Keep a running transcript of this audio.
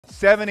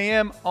7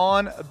 a.m.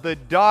 on the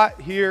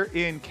dot here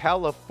in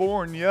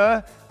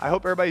California. I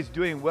hope everybody's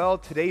doing well.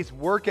 Today's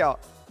workout,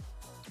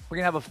 we're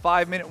gonna have a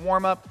 5-minute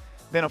warm-up,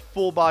 then a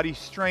full body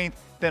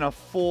strength, then a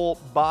full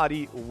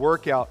body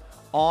workout.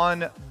 On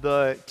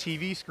the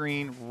TV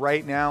screen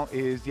right now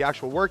is the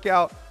actual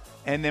workout,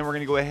 and then we're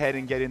gonna go ahead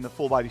and get in the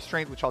full body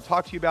strength, which I'll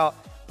talk to you about.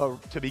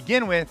 But to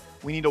begin with,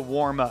 we need to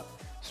warm up.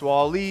 So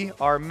Ali,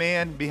 our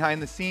man behind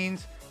the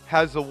scenes,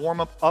 has the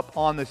warm-up up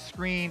on the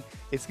screen.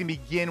 It's gonna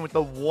begin with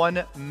the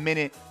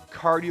 1-minute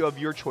cardio of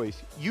your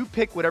choice. You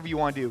pick whatever you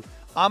wanna do.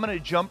 I'm gonna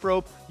jump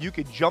rope, you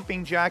could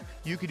jumping jack,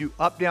 you could do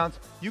up downs,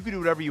 you could do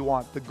whatever you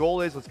want. The goal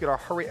is let's get our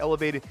heart rate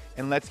elevated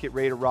and let's get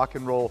ready to rock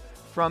and roll.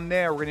 From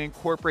there, we're gonna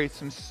incorporate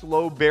some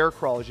slow bear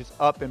crawls, just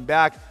up and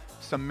back,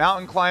 some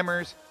mountain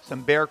climbers,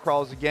 some bear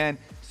crawls again,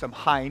 some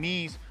high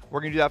knees.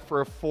 We're gonna do that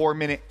for a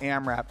 4-minute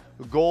AMRAP.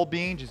 The goal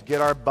being just get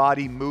our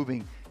body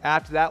moving.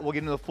 After that, we'll get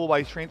into the full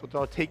body strength, which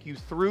I'll take you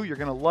through. You're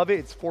gonna love it.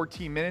 It's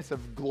 14 minutes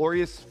of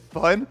glorious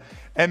fun.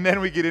 And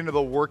then we get into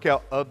the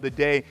workout of the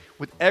day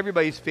with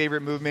everybody's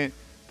favorite movement,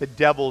 the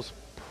devil's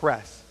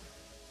press.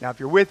 Now, if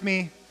you're with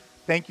me,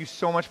 thank you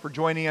so much for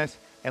joining us,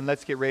 and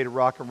let's get ready to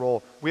rock and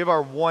roll. We have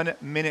our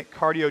 1-minute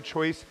cardio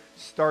choice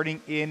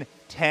starting in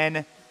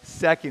 10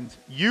 seconds.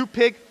 You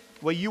pick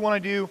what you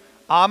wanna do.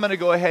 I'm gonna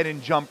go ahead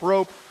and jump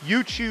rope.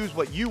 You choose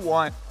what you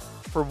want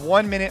for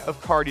 1 minute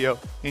of cardio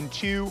in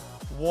 2,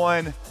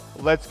 1,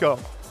 let's go.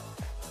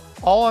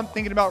 All I'm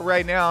thinking about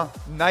right now,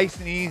 nice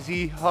and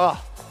easy.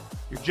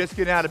 You're just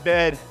getting out of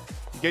bed,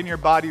 you're getting your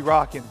body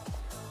rocking.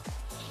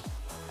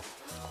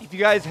 If you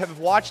guys have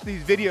watched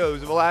these videos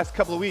over the last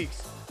couple of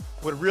weeks,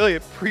 would really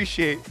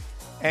appreciate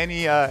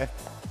any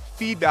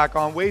feedback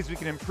on ways we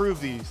can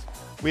improve these.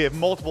 We have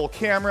multiple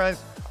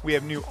cameras, we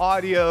have new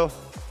audio,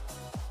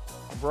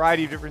 a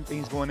variety of different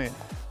things going in.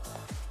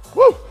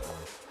 Woo!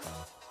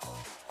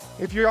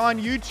 If you're on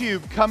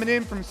YouTube, coming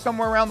in from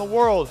somewhere around the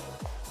world,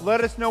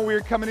 let us know where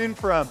you're coming in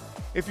from.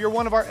 If you're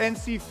one of our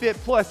NCFIT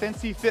Plus,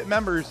 NCFIT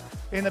members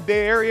in the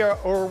Bay Area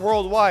or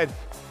worldwide,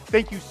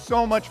 thank you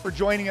so much for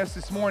joining us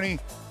this morning.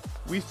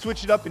 We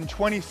switched it up in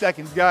 20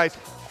 seconds, guys.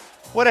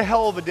 What a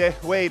hell of a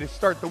way to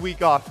start the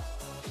week off.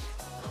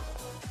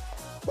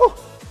 Woo.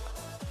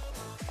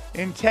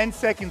 In 10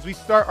 seconds, we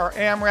start our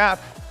AMRAP.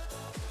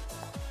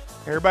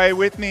 Everybody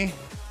with me?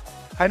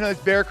 I know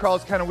this bear crawl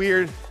is kind of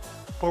weird,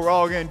 but we're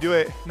all gonna do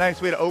it.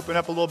 Nice way to open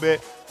up a little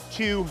bit.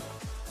 2,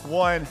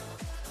 1,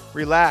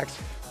 relax.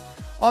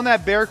 On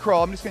that bear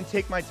crawl, I'm just gonna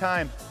take my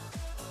time.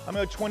 I'm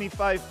gonna go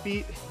 25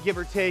 feet, give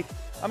or take.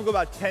 I'm gonna go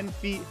about 10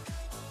 feet.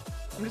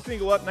 I'm just gonna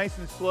go up nice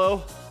and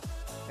slow,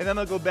 and then I'm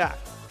gonna go back,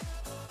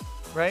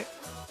 right?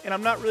 And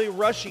I'm not really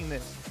rushing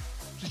this.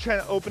 Just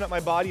trying to open up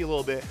my body a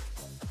little bit.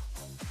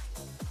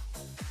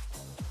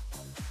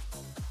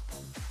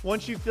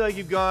 Once you feel like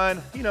you've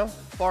gone,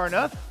 far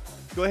enough,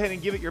 go ahead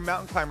and give it your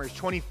mountain climbers,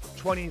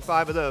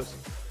 25 of those.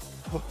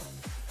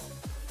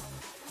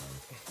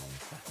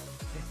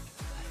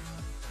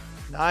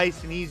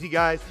 Nice and easy,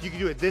 guys. You can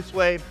do it this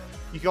way.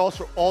 You can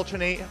also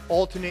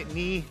alternate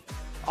knee,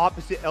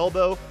 opposite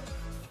elbow.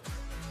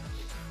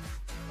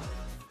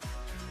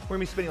 We're gonna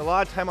be spending a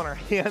lot of time on our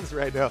hands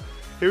right now.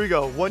 Here we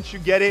go. Once you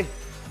get it,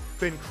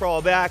 then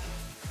crawl back,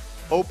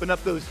 open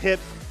up those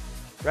hips,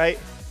 right?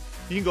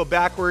 You can go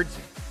backwards,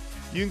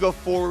 you can go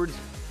forwards.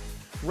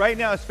 Right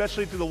now,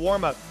 especially through the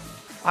warm-up,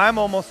 I'm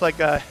almost like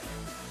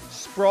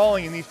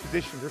sprawling in these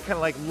positions, or kind of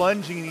like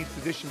lunging in these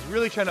positions,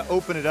 really trying to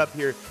open it up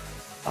here.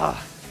 It's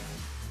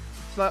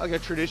not like a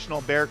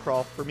traditional bear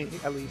crawl for me,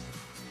 at least.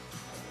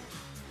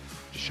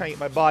 Just trying to get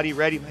my body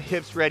ready, my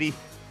hips ready.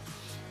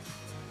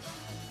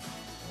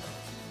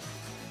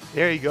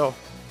 There you go.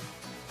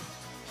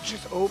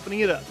 Just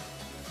opening it up.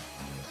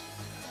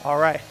 All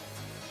right,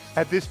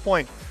 at this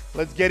point,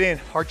 let's get in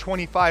our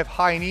 25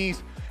 high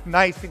knees,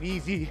 nice and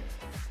easy.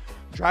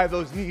 Drive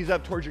those knees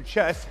up towards your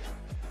chest.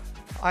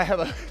 I have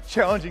a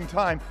challenging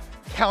time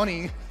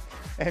counting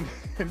and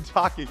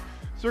talking,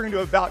 so we're gonna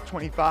do about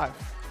 25.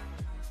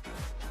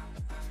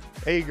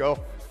 There you go.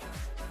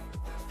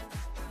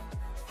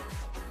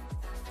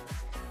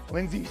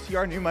 Lindsay, see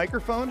our new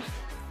microphone?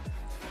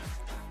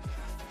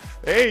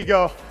 There you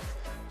go.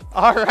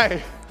 All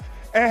right,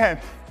 and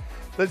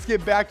let's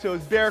get back to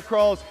those bear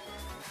crawls.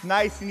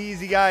 Nice and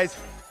easy, guys.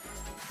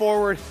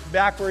 Forward,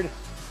 backward.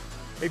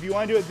 If you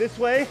want to do it this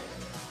way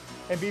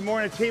and be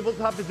more in a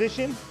tabletop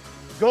position,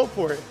 go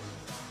for it.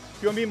 If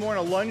you want to be more in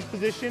a lunge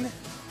position,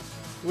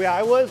 the way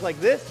I was, like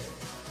this,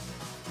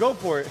 go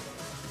for it.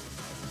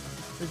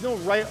 There's no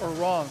right or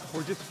wrong.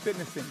 We're just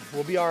fitnessing.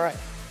 We'll be all right.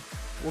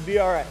 We'll be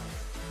all right.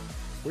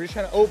 We're just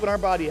trying to open our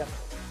body up.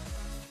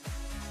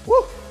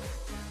 Woo!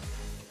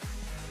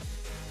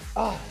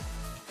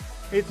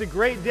 It's a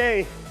great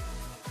day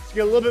to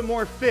get a little bit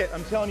more fit,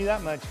 I'm telling you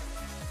that much.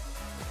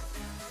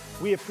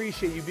 We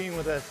appreciate you being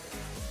with us.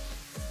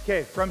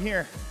 Okay, from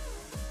here,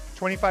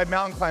 25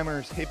 mountain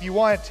climbers. If you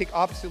want, take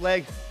opposite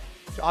leg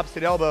to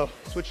opposite elbow,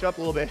 switch it up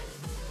a little bit.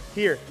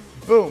 Here,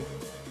 boom,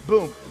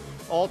 boom,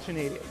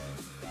 alternate it.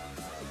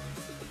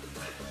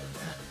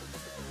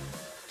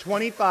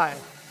 25.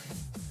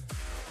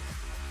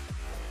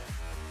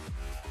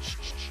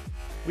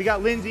 We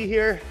got Lindsay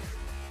here.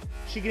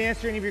 She can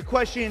answer any of your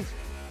questions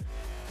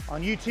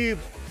on YouTube.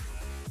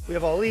 We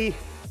have Ali.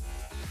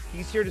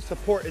 He's here to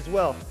support as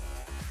well.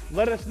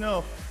 Let us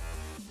know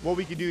what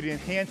we can do to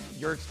enhance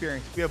your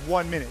experience. We have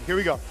 1 minute. Here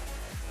we go.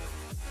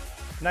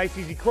 Nice,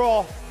 easy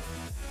crawl.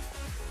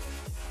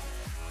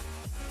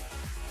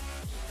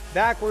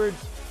 Backwards,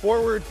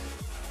 forwards.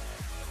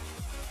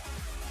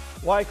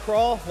 Why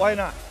crawl? Why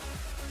not?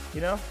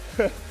 You know?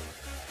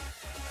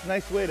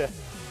 Nice way to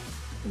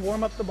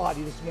warm up the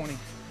body this morning.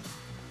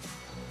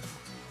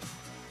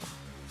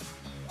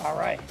 All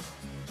right.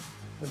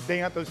 Let's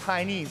bang out those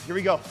high knees. Here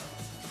we go.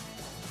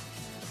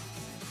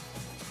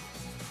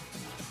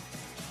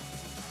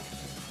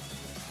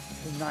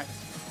 Nice.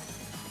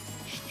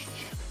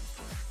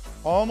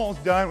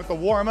 Almost done with the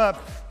warm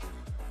up.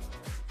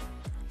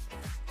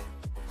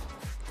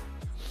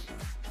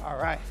 All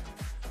right.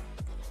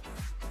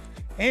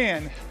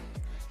 And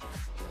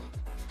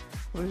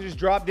let's just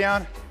drop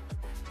down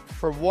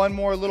for one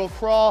more little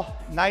crawl.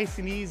 Nice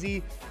and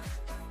easy.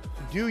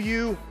 Do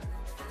you,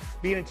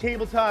 being a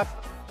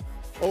tabletop,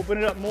 open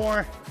it up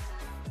more.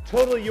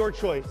 Totally your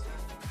choice.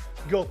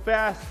 Go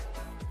fast,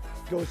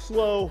 go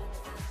slow,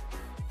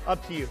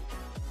 up to you.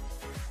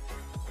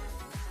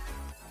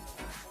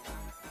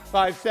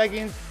 5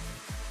 seconds.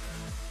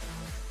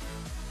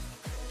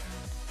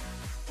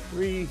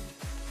 3,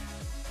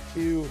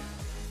 2,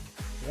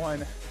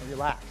 1,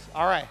 relax.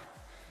 All right.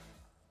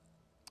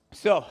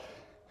 So,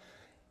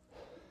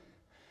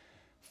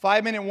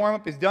 5-minute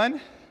warm-up is done.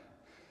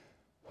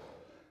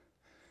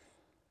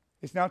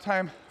 It's now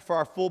time for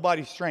our full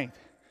body strength.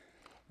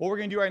 What we're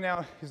gonna do right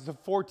now is a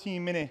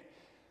 14-minute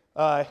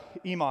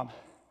EMOM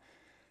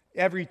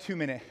every 2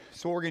 minutes.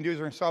 So what we're gonna do is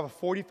we're gonna start with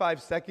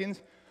 45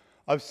 seconds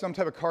of some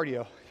type of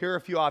cardio. Here are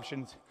a few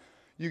options.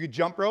 You could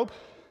jump rope.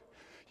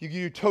 You could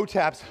do toe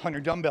taps on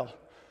your dumbbell.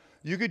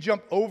 You could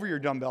jump over your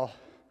dumbbell.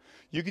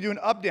 You could do an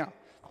up down.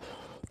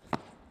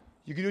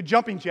 You could do a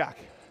jumping jack.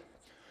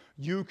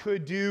 You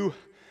could do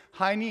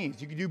high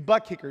knees. You could do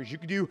butt kickers. You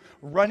could do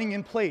running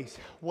in place,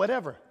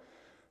 whatever.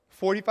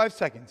 45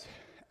 seconds.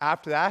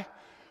 After that,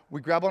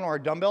 we grab onto our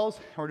dumbbells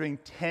and we're doing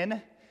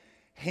 10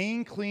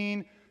 hang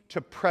clean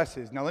to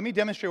presses. Now let me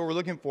demonstrate what we're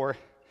looking for.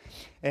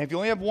 And if you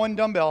only have one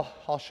dumbbell,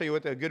 I'll show you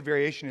what a good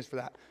variation is for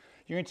that.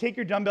 You're gonna take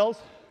your dumbbells,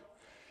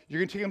 you're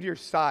gonna take them to your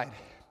side.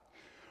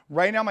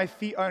 Right now my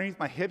feet are underneath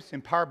my hips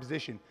in power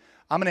position.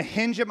 I'm gonna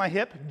hinge at my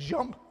hip,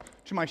 jump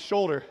to my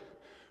shoulder.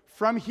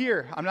 From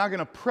here, I'm now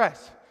gonna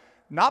press,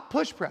 not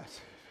push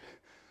press.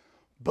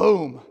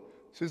 Boom.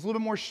 So it's a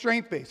little bit more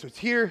strength based. So it's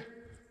here,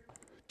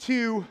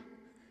 2,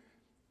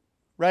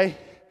 right?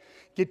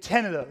 Get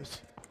 10 of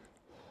those.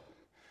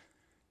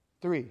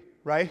 3,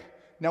 right?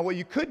 Now what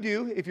you could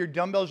do, if your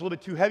dumbbell is a little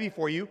bit too heavy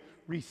for you,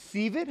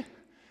 receive it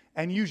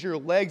and use your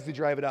legs to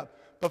drive it up.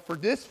 But for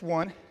this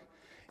one,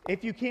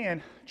 if you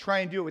can, try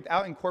and do it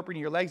without incorporating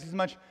your legs as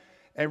much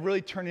and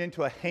really turn it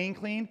into a hang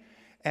clean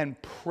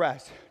and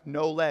press,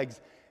 no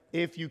legs,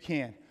 if you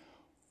can.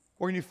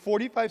 We're gonna do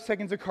 45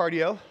 seconds of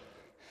cardio,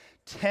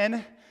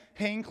 10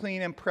 hang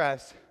clean and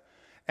press,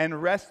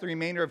 and rest the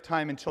remainder of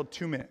time until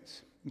 2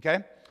 minutes, okay?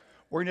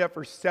 We're gonna do that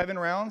for 7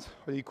 rounds,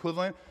 or the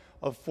equivalent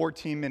of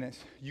 14 minutes.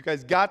 You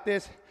guys got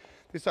this.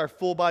 This is our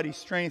full body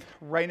strength.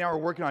 Right now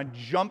we're working on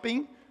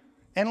jumping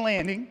and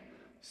landing,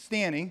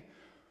 standing,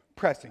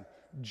 pressing.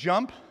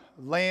 Jump,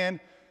 land,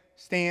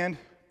 stand,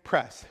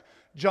 press.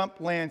 Jump,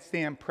 land,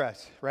 stand,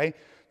 press, right?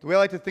 The way I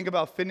like to think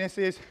about fitness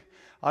is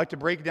I like to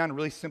break it down in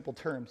really simple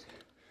terms.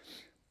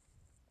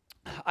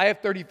 I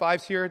have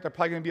 35s here. They're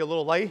probably gonna be a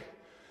little light,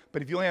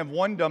 but if you only have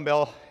one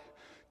dumbbell,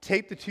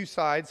 tape the 2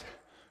 sides,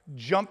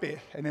 jump it,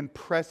 and then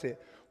press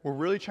it. We're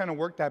really trying to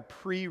work that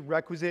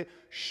prerequisite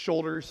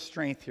shoulder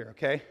strength here,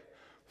 okay?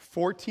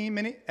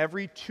 14-minute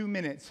every 2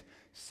 minutes,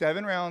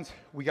 7 rounds.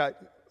 We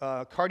got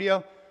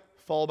cardio,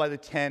 followed by the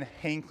 10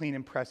 hang clean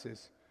and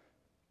presses.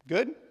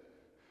 Good?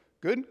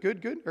 Good,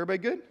 good, good. Everybody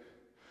good?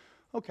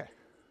 Okay.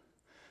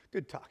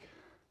 Good talk.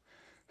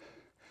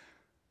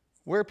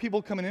 Where are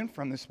people coming in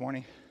from this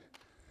morning?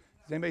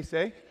 Does anybody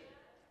say?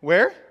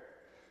 Where?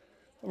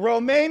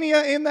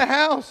 Romania in the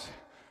house.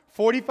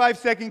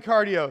 45-second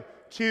cardio.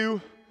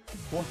 2,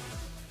 1.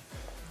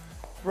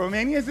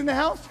 Romania's in the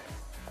house?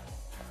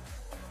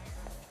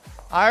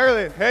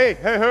 Ireland, hey,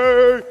 hey,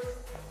 hey.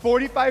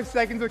 45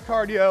 seconds of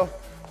cardio.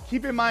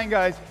 Keep in mind,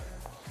 guys,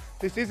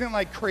 this isn't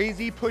like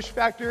crazy push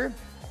factor.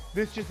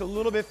 This is just a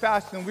little bit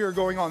faster than we were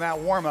going on that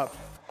warm-up.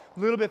 A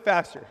little bit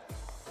faster.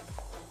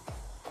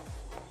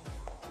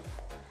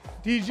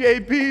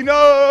 DJ P,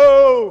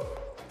 no!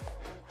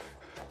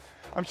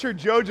 I'm sure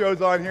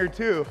JoJo's on here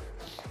too.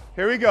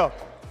 Here we go.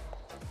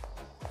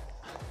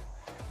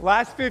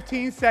 Last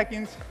 15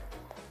 seconds.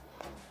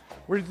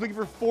 We're just looking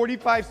for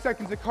 45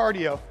 seconds of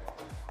cardio.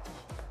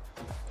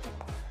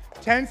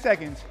 10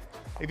 seconds.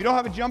 If you don't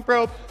have a jump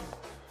rope,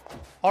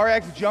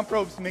 RX jump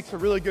ropes makes a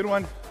really good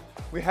one.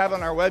 We have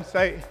on our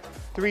website.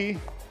 3,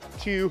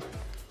 2,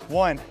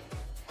 1.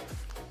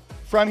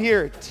 From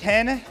here,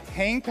 10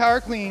 hang power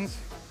cleans.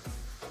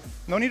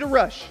 No need to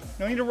rush.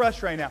 No need to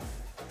rush right now.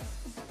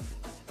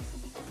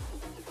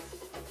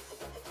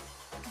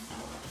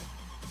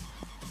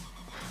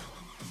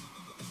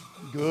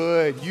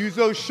 Good. Use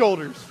those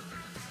shoulders.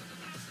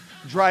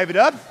 Drive it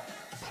up,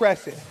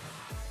 press it.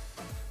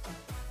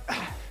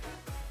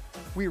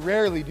 We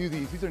rarely do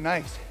these. These are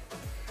nice.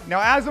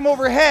 Now as I'm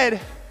overhead,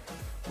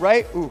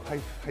 right? Ooh,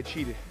 I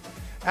cheated.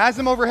 As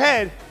I'm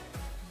overhead,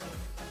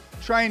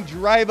 try and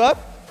drive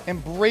up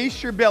and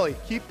brace your belly.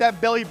 Keep that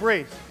belly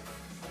braced.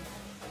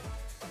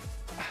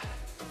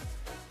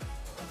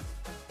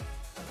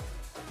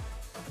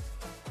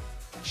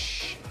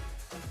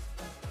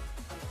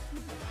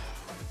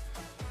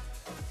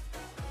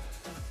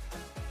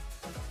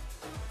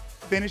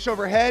 Finish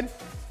overhead,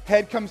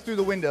 head comes through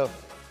the window.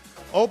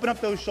 Open up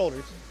those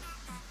shoulders.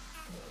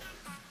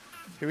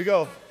 Here we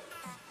go.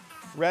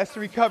 Rest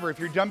and recover. If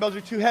your dumbbells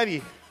are too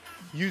heavy,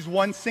 use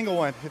one single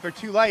one. If they're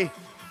too light,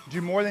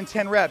 do more than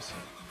 10 reps.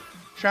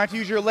 Try not to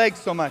use your legs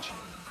so much.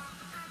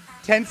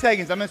 10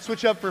 seconds. I'm gonna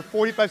switch up for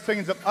 45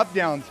 seconds of up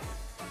downs.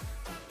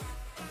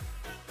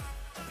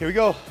 Here we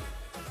go.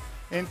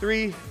 In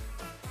 3,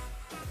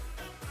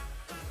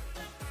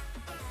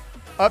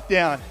 up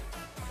down.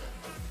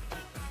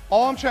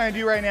 All I'm trying to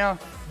do right now,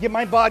 get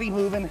my body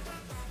moving.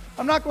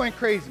 I'm not going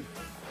crazy.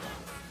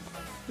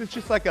 It's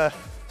just like a,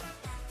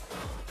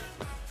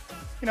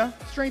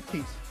 strength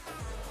piece.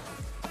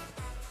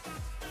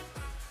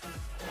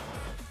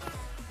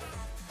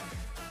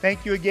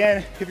 Thank you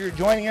again. If you're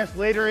joining us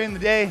later in the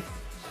day,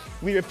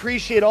 we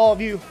appreciate all of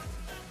you.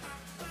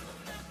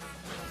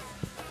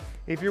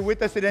 If you're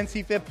with us at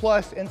NCFIT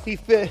Plus,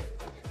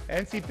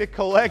 NCFIT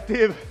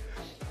Collective,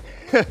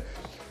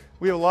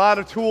 we have a lot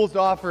of tools to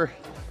offer,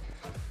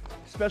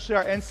 especially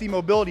our NC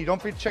Mobility.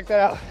 Don't forget to check that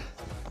out.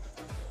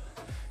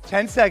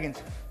 10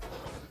 seconds.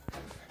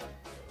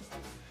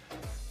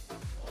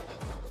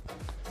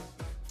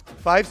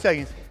 5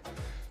 seconds.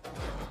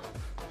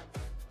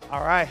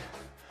 All right.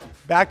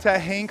 Back to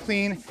hang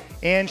clean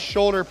and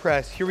shoulder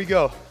press. Here we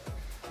go.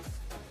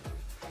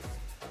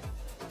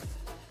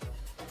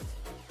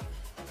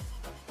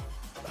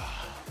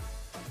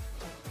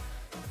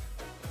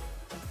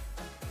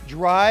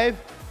 Drive,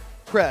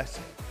 press.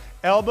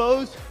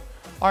 Elbows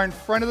are in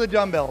front of the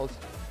dumbbells.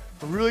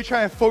 We're really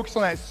trying to focus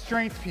on that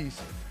strength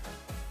piece.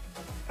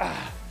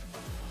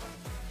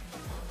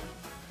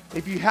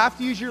 If you have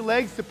to use your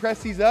legs to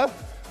press these up,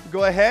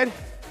 go ahead,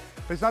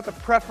 but it's not the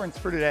preference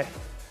for today.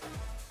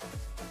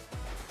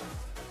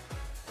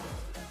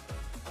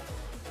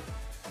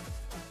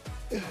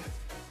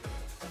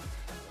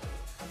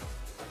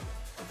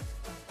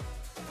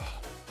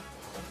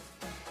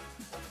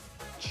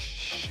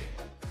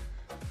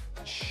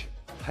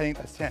 I think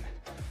that's 10.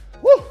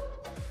 Woo!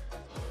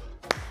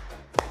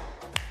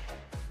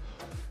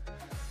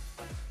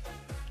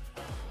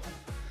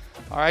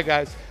 All right,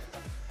 guys.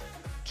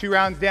 2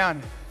 rounds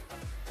down.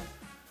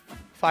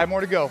 5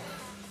 more to go.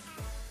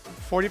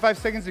 45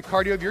 seconds of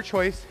cardio of your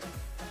choice.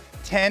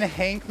 10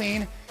 hang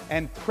clean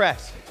and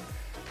press.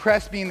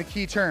 Press being the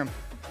key term.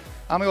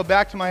 I'm gonna go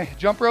back to my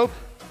jump rope.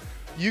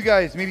 You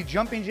guys, maybe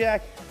jumping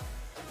jack,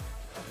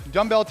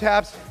 dumbbell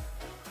taps,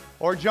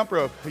 or jump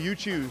rope. You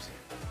choose.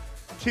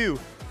 2,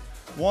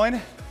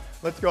 1,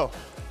 let's go.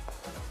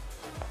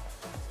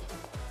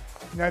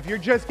 Now, if you're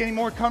just getting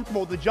more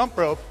comfortable with the jump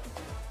rope,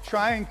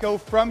 try and go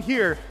from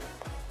here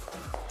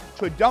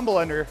to a dumbbell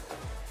under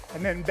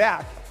and then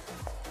back.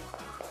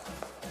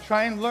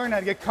 Try and learn how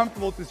to get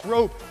comfortable with this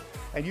rope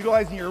and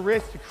utilizing your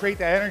wrist to create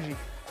that energy.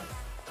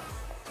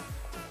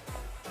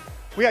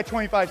 We got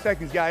 25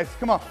 seconds, guys.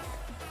 Come on.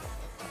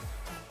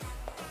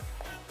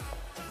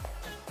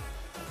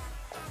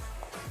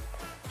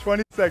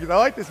 "20 seconds. I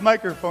like this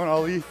microphone,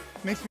 Ali.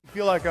 Makes me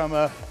feel like I'm,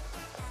 I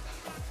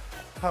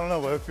don't know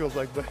what it feels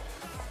like, but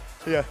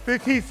yeah.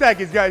 15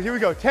 seconds, guys. Here we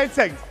go. 10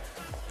 seconds.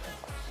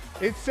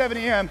 It's 7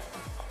 a.m.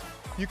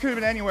 You could have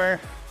been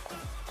anywhere,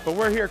 but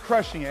we're here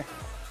crushing it.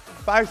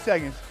 5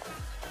 seconds.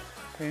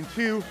 And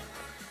 2,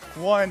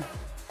 1.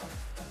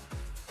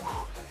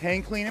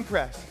 Hang clean and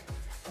press.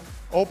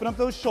 Open up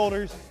those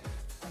shoulders.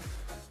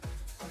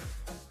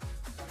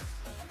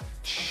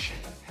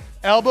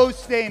 Elbows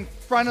stay in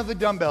front of the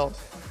dumbbells.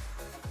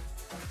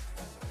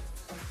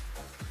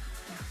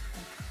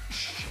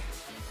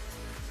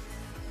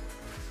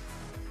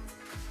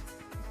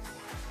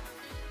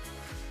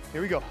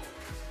 Here we go.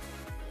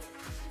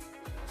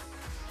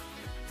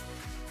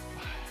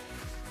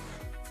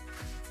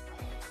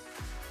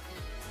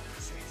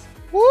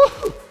 Woo!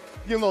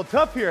 Getting a little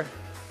tough here.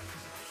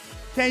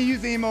 Can't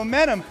use any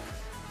momentum.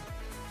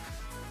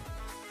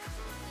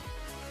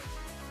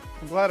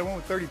 I'm glad I went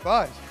with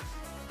 35.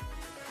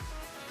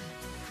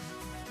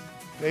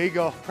 There you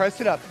go.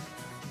 Press it up.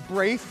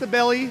 Brace the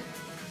belly.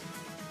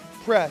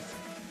 Press.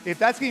 If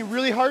that's getting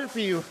really hard for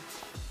you,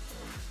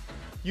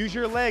 use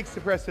your legs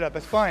to press it up.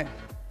 That's fine.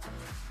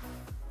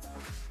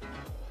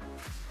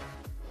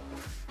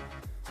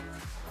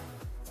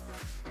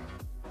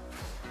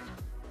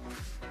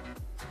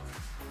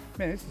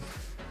 Man,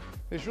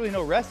 there's really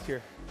no rest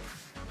here.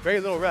 Very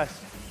little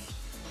rest.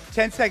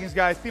 10 seconds,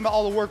 guys. Think about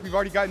all the work we've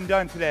already gotten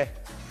done today.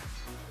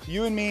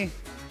 You and me.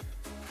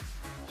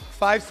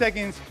 5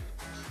 seconds.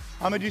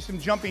 I'm gonna do some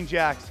jumping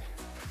jacks.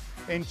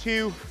 In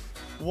 2,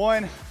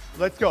 1,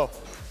 Let's go.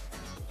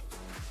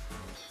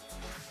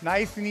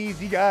 Nice and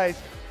easy,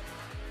 guys.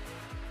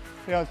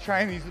 You know, I was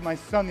trying these with my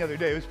son the other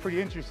day. It was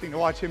pretty interesting to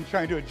watch him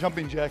try and do a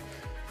jumping jack.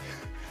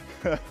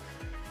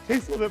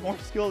 Takes a little bit more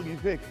skill than you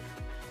think.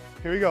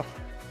 Here we go.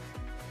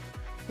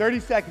 30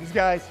 seconds,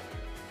 guys.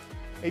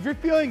 If you're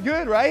feeling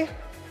good, right?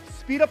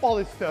 Speed up all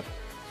this stuff.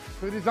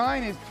 The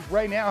design is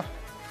right now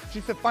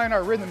just to find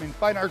our rhythm and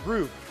find our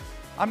groove.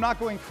 I'm not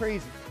going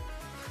crazy.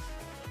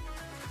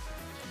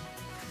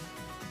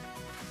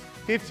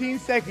 15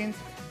 seconds.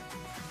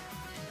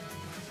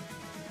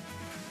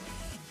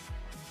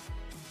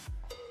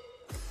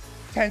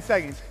 Ten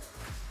seconds.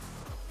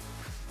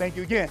 Thank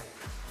you again.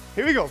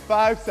 Here we go,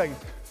 5 seconds.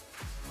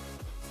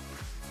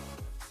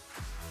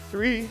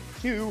 3,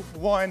 2,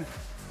 1.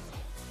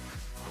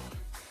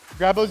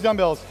 Grab those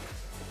dumbbells.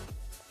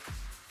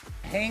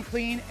 Hang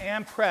clean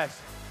and press.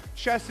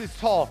 Chest is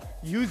tall.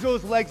 Use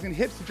those legs and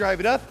hips to drive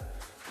it up.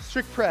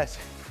 Strict press.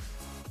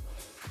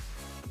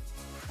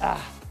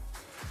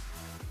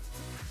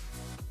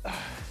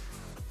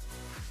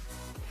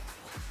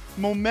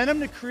 Momentum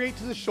to create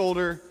to the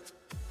shoulder.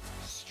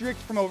 Strict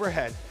from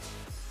overhead.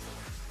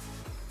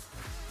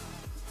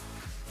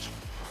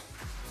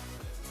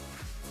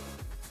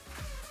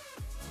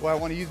 Well, I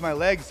want to use my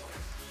legs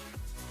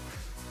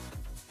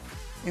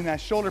in that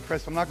shoulder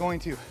press, but I'm not going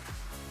to.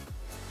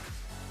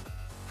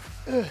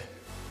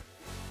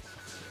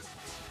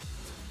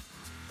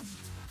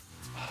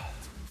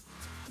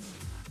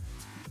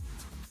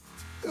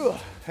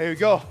 Here we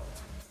go.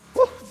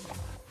 Woo.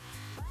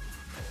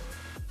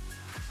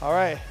 All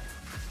right,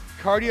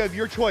 cardio of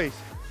your choice.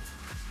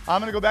 I'm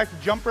gonna go back to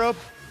jump rope.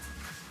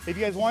 If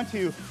you guys want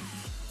to,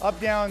 up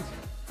downs,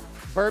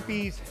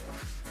 burpees,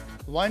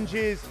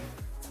 lunges,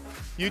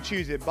 you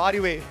choose it, body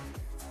weight.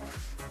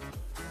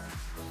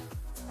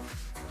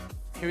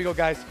 Here we go,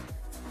 guys.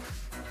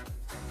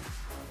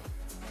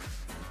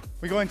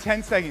 We go in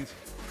 10 seconds.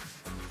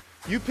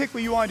 You pick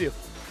what you want to do.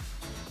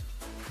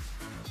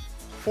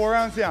 4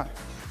 rounds down.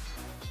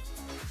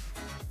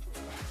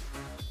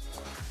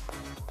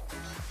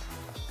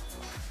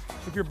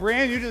 If you're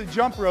brand new to the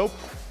jump rope,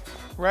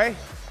 right?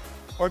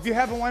 Or if you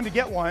haven't wanted to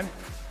get one,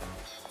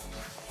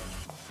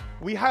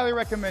 we highly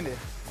recommend it.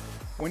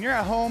 When you're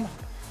at home,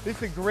 this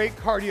is a great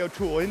cardio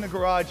tool in the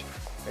garage,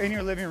 in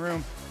your living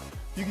room.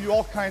 You can do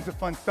all kinds of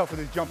fun stuff with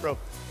this jump rope.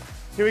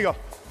 Here we go.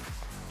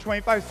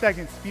 25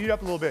 seconds, speed it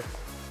up a little bit.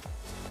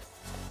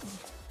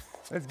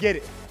 Let's get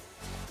it.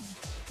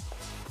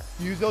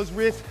 Use those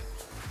wrists.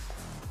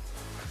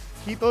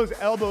 Keep those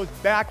elbows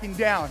back and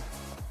down.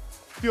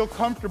 Feel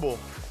comfortable.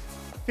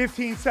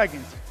 15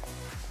 seconds.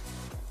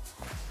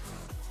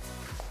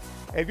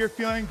 If you're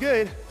feeling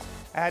good,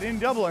 add in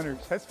double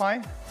unders, that's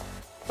fine.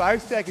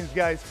 5 seconds,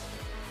 guys.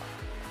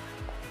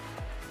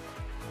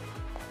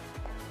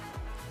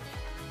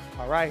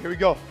 All right, here we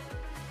go.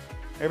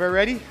 Everybody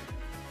ready?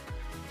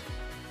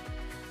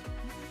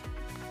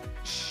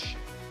 Shh.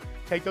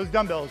 Take those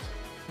dumbbells,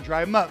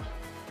 drive them up.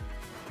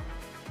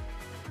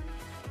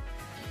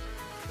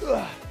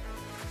 Ugh.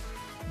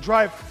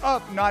 Drive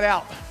up, not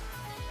out.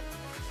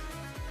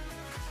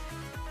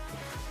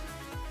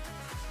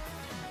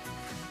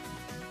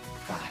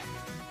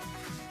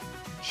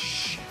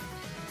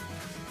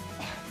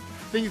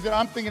 Things that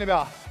I'm thinking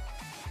about.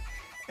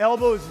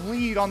 Elbows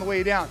lead on the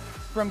way down.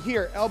 From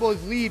here,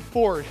 elbows lead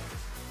forward.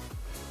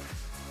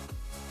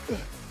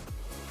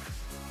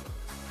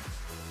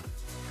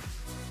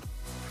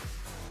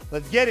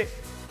 Let's get it.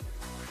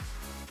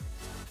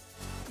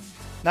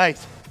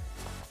 Nice.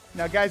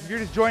 Now guys, if you're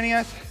just joining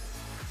us,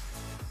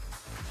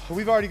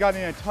 we've already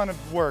gotten in a ton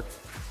of work.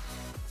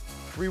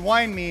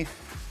 Rewind me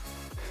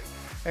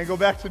and go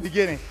back to the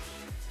beginning.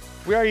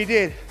 We already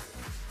did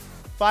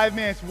 5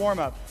 minutes warm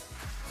up.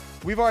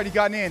 We've already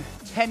gotten in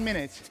 10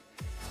 minutes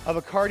of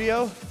a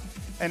cardio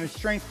and a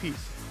strength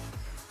piece.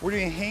 We're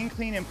doing hang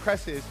clean and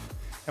presses,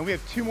 and we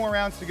have 2 more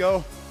rounds to go,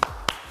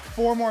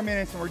 4 more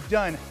minutes, and we're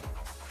done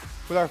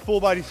with our full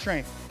body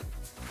strength.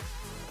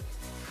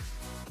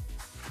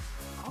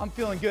 I'm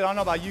feeling good. I don't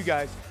know about you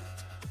guys.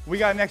 We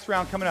got a next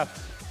round coming up.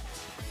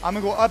 I'm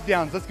gonna go up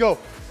downs. Let's go.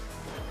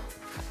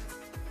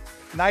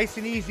 Nice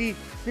and easy.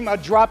 Think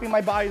about dropping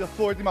my body to the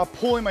floor. Think about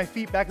pulling my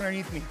feet back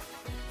underneath me.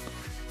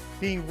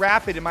 Being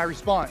rapid in my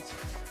response.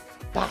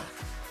 Bah.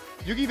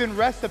 You can even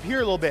rest up here a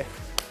little bit.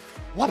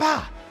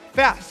 Wah-bah.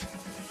 Fast.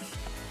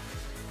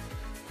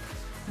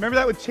 Remember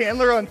that with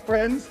Chandler on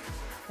Friends?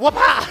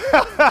 Wah-bah.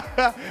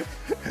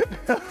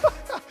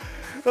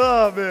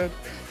 Oh, man.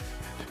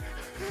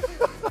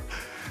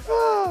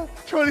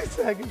 20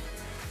 seconds.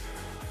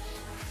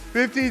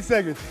 15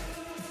 seconds.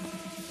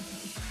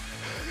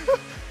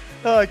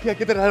 Oh, I can't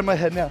get that out of my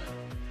head now.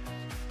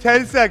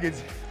 10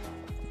 seconds.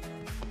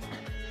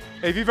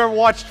 If you've ever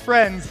watched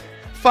Friends,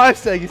 5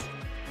 seconds.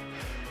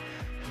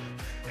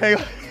 Hang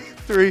on.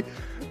 3,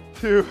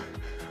 2,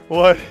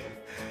 1.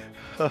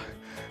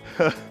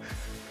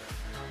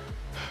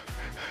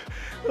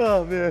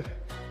 Oh, man.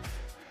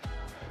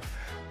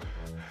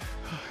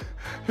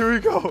 Here we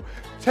go.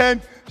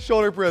 10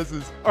 shoulder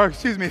presses. Or,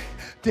 excuse me.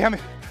 Damn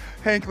it.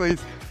 Hang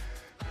cleans.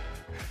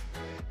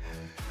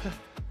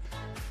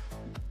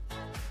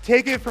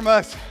 Take it from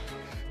us,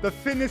 the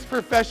fitness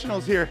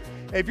professionals here.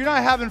 If you're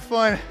not having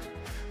fun,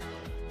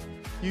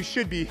 you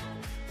should be.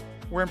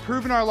 We're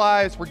improving our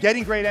lives, we're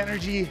getting great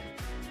energy,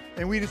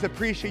 and we just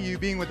appreciate you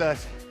being with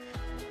us.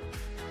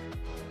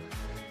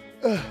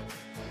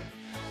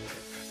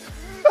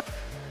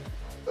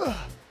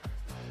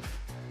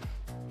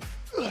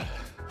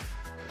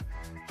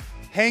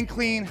 Hang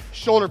clean,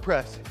 shoulder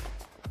press.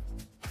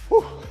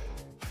 Whew.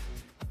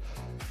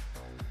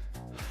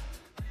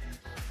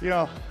 You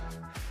know,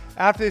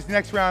 after this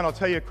next round, I'll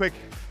tell you a quick,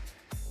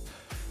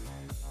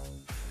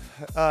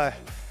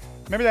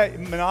 remember that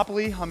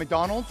Monopoly on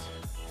McDonald's?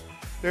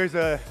 There's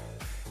a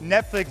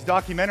Netflix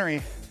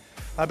documentary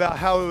about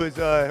how it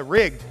was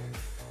rigged.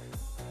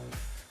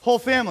 Whole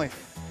family,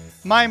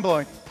 mind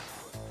blowing.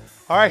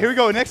 All right, here we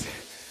go. Next,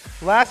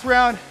 last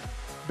round,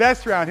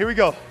 best round. Here we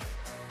go.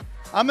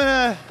 I'm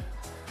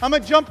a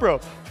jump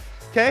rope,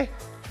 okay?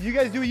 You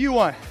guys do what you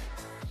want.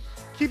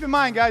 Keep in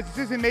mind, guys, this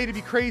isn't made to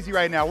be crazy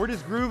right now. We're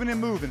just grooving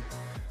and moving.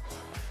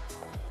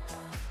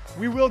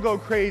 We will go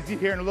crazy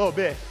here in a little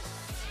bit,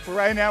 but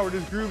right now we're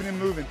just grooving and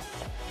moving.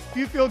 If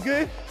you feel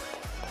good,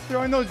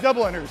 throw in those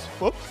double unders.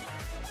 Whoops.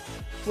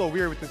 It's a little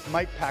weird with this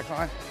mic pack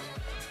on.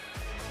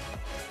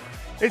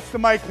 It's the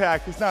mic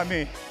pack, it's not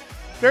me.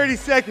 30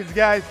 seconds,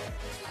 guys.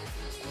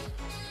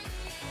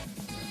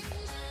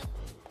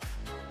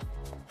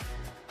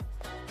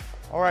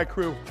 All right,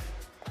 crew.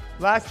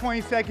 Last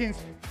 20 seconds,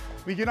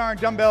 we get on our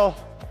dumbbell,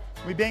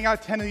 we bang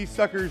out 10 of these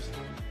suckers,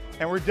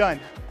 and we're done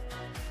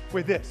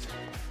with this.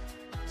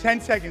 10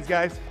 seconds,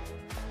 guys.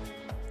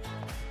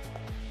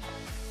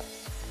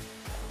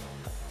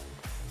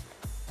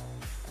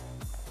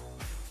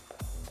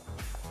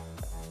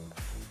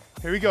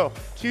 Here we go.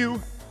 2,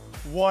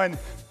 1,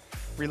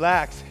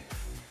 relax.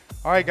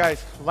 All right,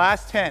 guys,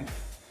 last 10.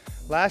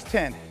 Last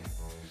 10.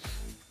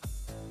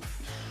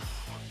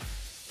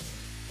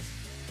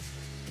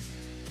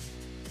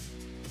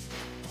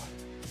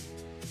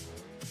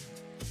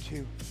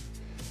 2.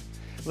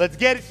 Let's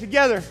get it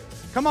together.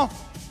 Come on.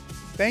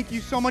 Thank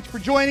you so much for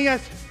joining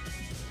us.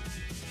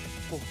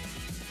 4.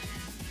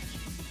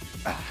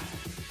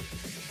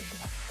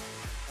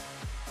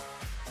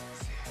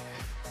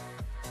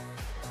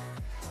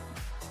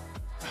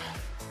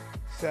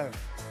 7.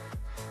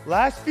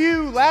 Last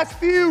few, last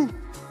few.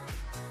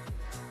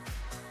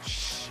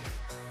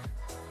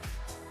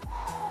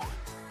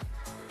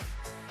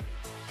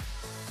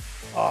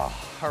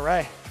 Oh, all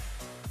right.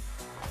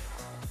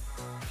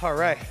 All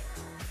right.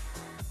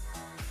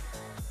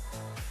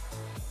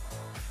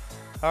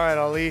 All right,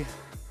 Ali.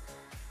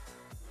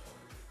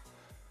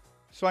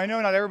 So I know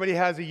not everybody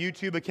has a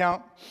YouTube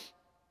account,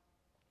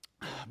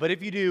 but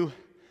if you do,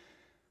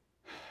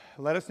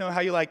 let us know how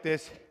you like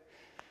this.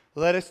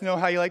 Let us know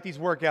how you like these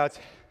workouts.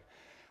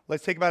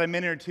 Let's take about a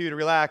minute or two to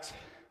relax.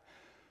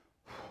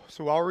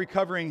 So while we're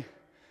recovering,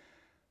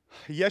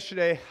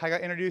 yesterday I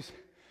got introduced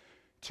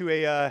to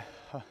a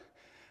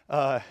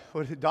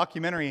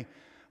documentary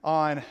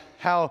on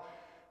how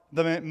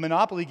the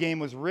Monopoly game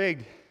was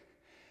rigged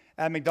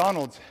at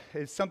McDonald's.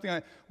 It's something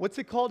like, what's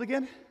it called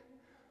again?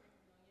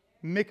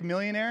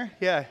 McMillionaire?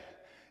 Yeah.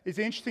 It's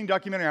an interesting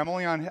documentary. I'm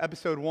only on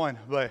episode 1,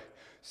 but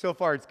so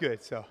far it's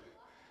good, so.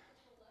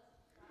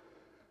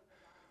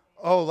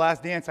 Oh,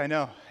 Last Dance, I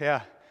know,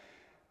 yeah.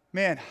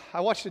 Man,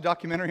 I watched a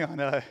documentary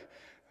on,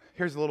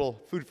 here's a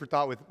little food for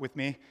thought with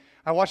me.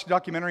 I watched a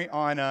documentary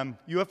on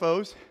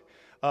UFOs,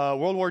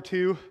 World War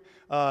II,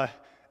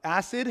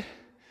 acid,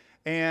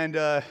 and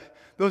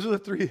those are the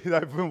 3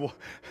 that I've been.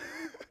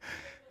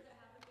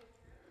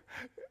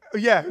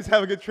 Yeah, it was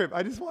Have a Good Trip.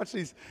 I just watched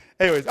these.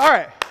 Anyways, all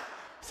right.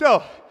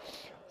 So,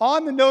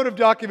 on the note of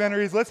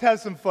documentaries, let's have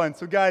some fun.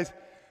 So, guys,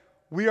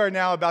 we are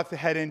now about to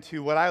head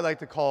into what I like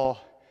to call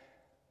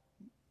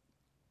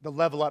the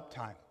level up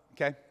time,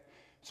 okay?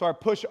 So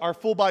our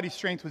full body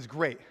strength was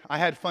great. I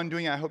had fun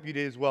doing it. I hope you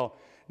did as well.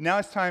 Now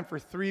it's time for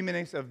 3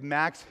 minutes of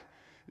max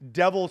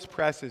devil's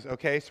presses,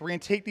 okay? So we're gonna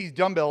take these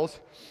dumbbells,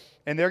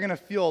 and they're gonna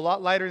feel a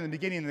lot lighter in the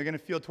beginning, and they're gonna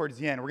feel towards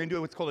the end. We're gonna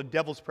do what's called a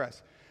devil's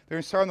press. They're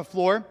gonna start on the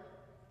floor,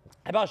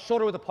 about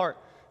shoulder width apart,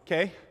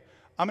 okay?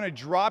 I'm gonna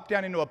drop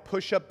down into a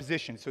push-up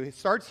position. So it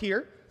starts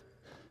here.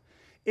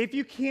 If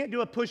you can't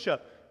do a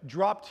push-up,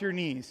 drop to your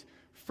knees.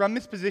 From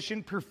this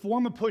position,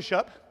 perform a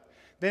push-up.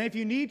 Then if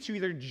you need to,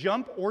 either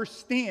jump or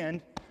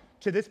stand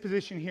to this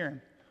position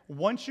here.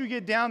 Once you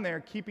get down there,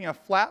 keeping a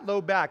flat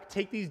low back,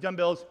 take these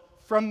dumbbells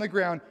from the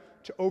ground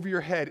to over your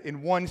head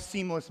in one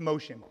seamless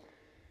motion.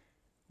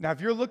 Now,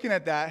 if you're looking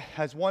at that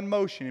as one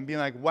motion and being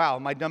like, wow,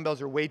 my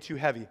dumbbells are way too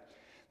heavy,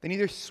 then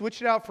either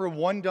switch it out for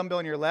one dumbbell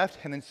on your left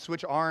and then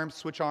switch arms,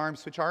 switch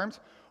arms, switch arms,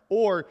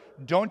 or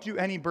don't do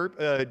any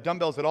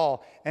dumbbells at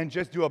all and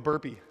just do a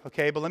burpee,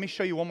 okay? But let me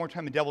show you one more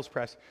time the devil's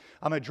press.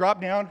 I'm gonna drop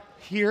down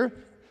here.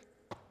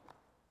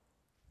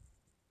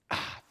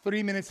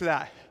 3 minutes of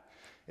that.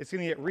 It's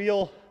gonna get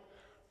real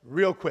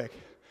quick.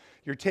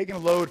 You're taking a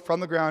load from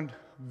the ground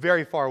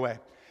very far away.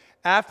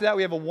 After that,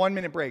 we have a 1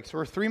 minute break. So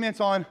we're 3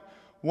 minutes on,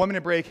 1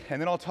 minute break,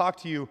 and then I'll talk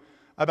to you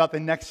about the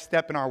next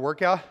step in our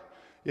workout.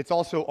 It's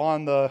also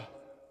on the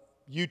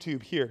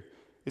YouTube here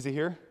Is it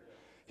here?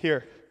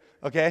 Here,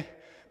 okay?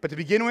 But to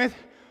begin with,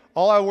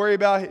 all I worry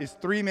about is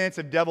 3 minutes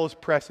of devil's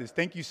presses.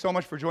 Thank you so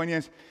much for joining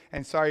us,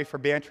 and sorry for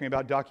bantering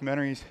about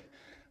documentaries.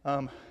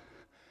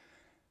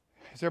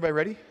 Is everybody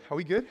ready? Are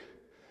we good?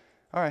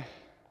 All right.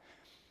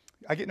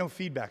 I get no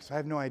feedback, so I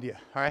have no idea,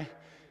 all right?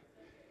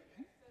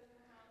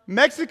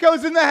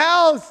 Mexico's in the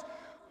house!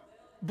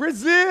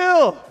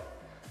 Brazil!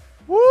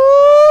 Woo!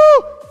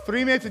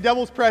 3 minutes of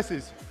devil's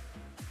presses.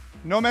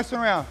 No messing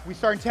around. We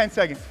start in 10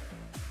 seconds.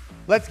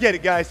 Let's get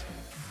it, guys.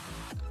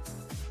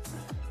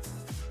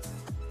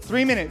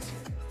 3 minutes.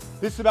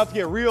 This is about to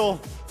get real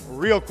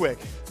quick.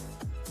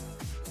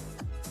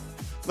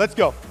 Let's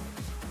go.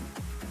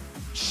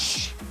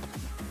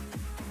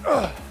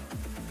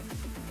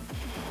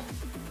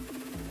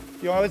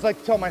 You know, I always like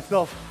to tell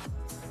myself,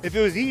 if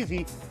it was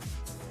easy,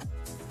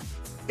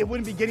 it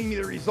wouldn't be getting me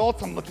the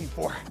results I'm looking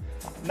for.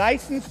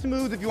 Nice and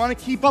smooth. If you want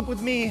to keep up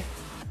with me,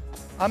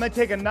 I'm going to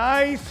take a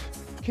nice,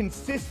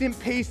 consistent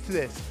pace to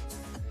this.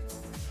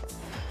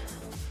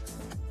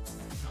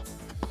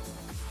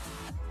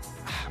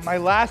 My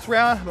last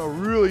round, I'm going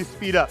to really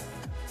speed up.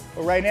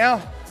 But right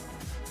now,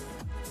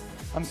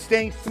 I'm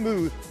staying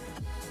smooth.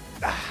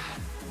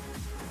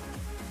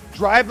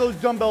 Drive those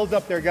dumbbells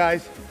up there,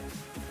 guys.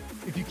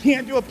 If you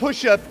can't do a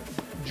push-up,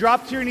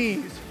 drop to your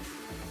knees.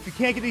 If you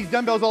can't get these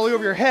dumbbells all the way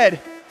over your head,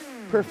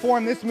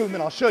 perform this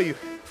movement. I'll show you.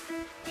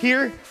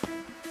 Here,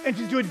 and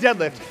just do a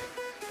deadlift.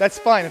 That's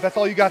fine if that's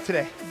all you got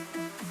today.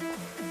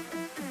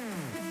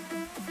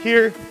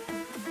 Here.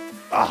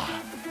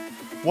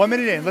 1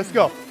 minute in. Let's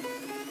go.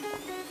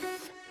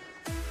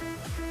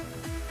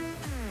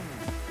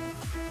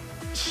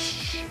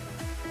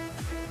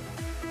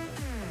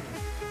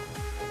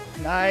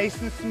 Nice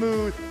and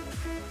smooth.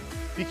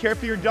 Be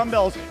careful your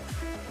dumbbells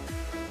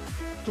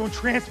don't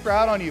transfer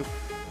out on you.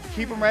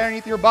 Keep them right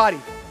underneath your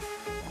body.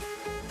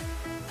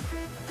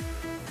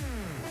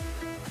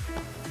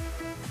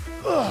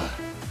 Ugh.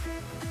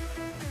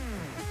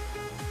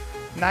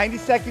 90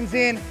 seconds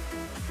in.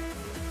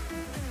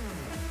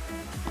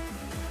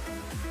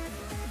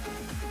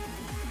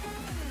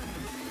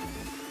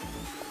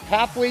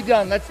 Halfway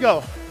done, let's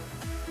go.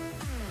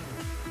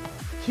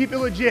 Keep it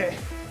legit.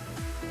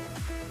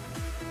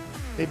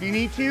 If you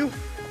need to,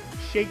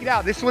 shake it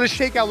out. This is what a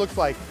shakeout looks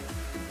like.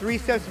 3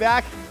 steps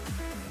back,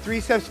 3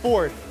 steps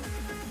forward.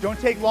 Don't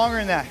take longer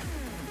than that.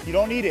 You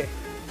don't need it.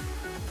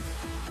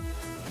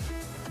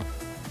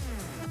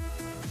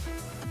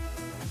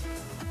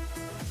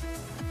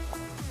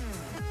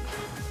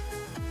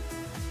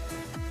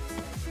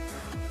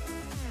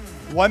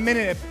 One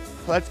minute,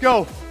 let's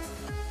go.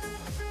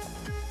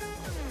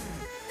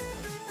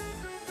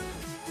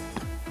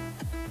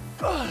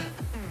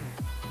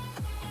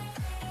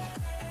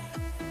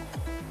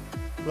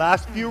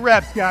 Last few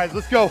reps, guys,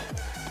 let's go.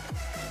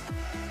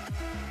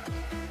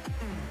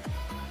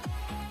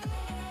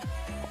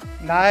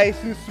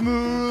 Nice and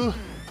smooth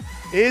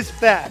is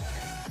fast.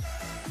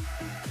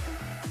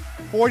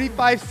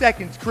 45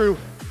 seconds, crew.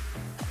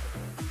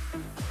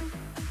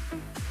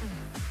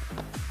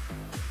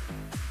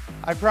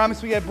 I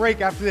promise we get a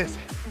break after this.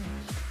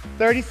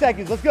 30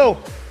 seconds, let's go.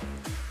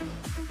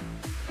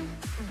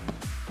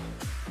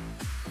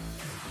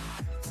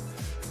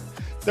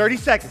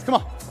 Come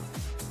on.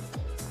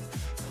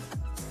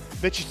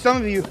 Bet you some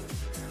of you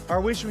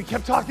are wishing we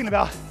kept talking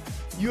about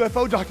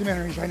UFO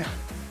documentaries right now.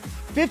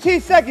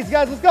 15 seconds,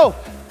 guys, let's go.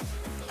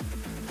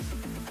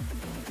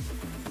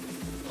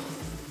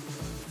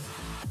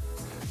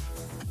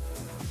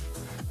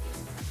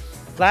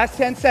 Last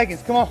 10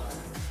 seconds, come on.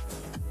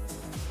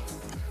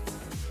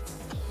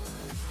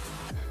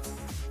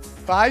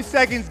 5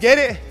 seconds, get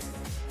it.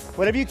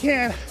 Whatever you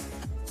can.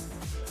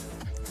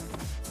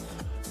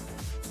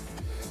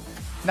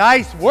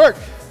 Nice work.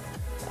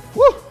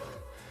 Woo.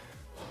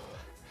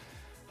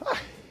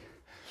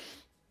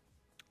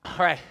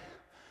 All right.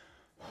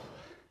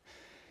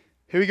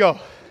 Here we go.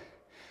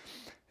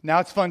 Now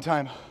it's fun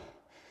time.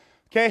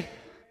 Okay?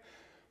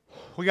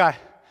 We got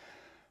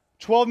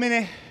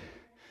 12-minute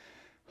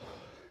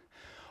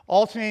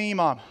alternating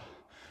EMOM.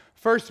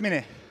 First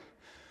minute,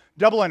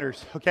 double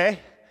unders, okay?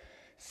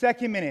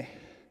 Second minute,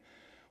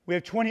 we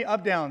have 20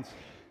 up downs.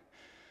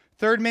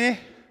 Third minute,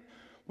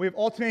 we have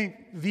alternating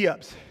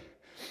V-ups.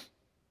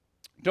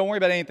 Don't worry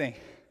about anything.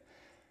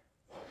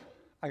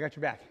 I got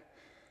your back.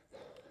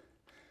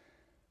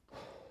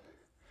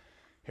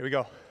 Here we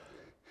go.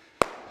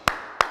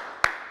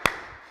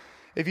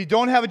 If you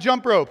don't have a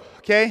jump rope,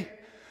 okay,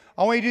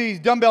 I want you to do these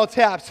dumbbell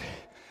taps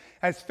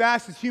as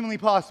fast as humanly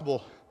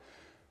possible.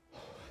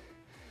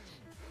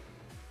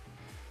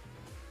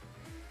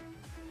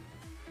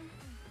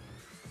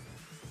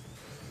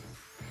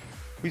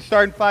 We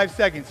start in 5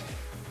 seconds.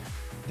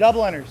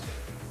 Double unders.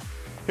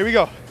 Here we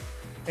go.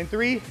 In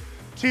 3,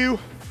 2,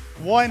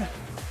 1,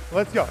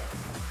 let's go.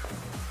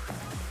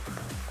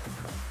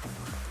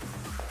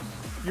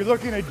 You're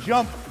looking to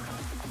jump,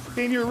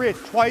 spin your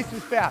wrist twice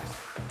as fast.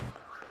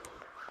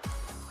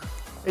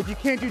 If you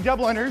can't do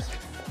double unders,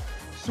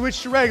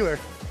 switch to regular,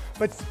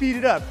 but speed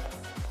it up.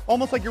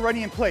 Almost like you're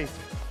running in place.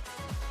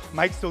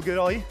 Mike, still good,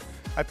 Ollie?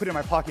 I put it in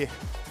my pocket.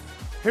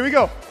 Here we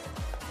go.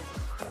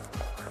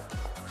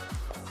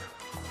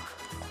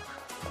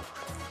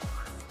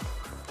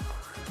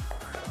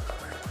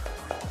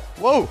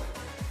 Whoa.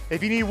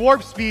 If you need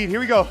warp speed, here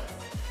we go.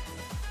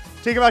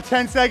 Take about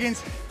 10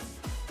 seconds.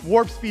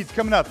 Warp speed's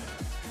coming up.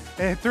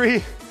 And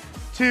 3,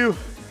 2,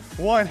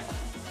 1.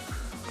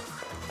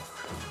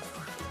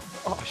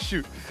 Oh,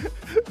 shoot.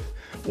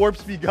 Warp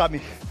speed got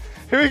me.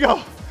 Here we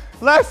go.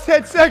 Last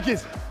 10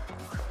 seconds.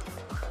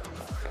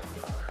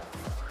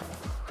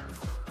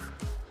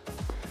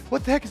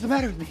 What the heck is the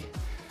matter with me?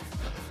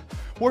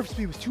 Warp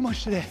speed was too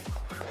much today.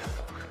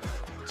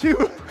 2,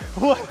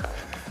 1.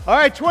 All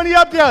right, 20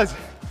 up downs.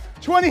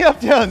 20 up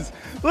downs.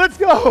 Let's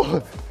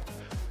go.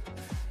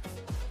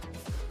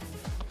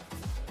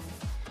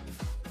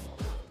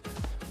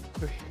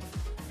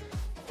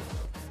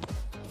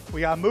 We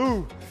gotta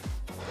move.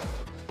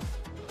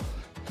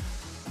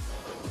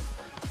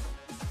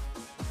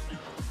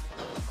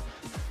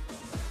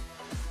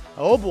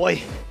 Oh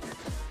boy.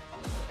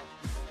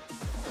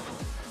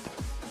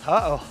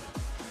 Uh-oh.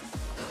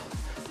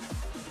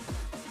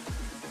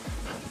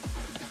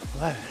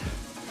 11,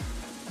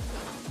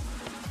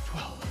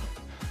 12,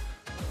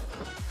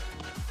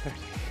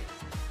 13,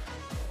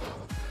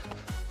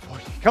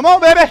 14. Come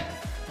on, baby.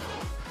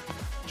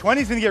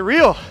 20's gonna get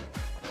real.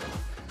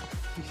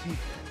 16,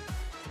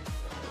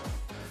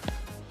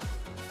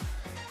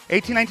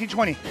 18, 19,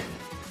 20.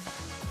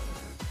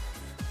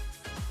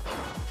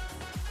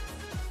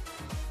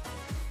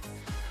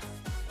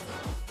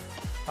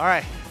 All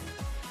right.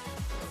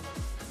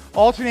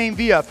 Alternating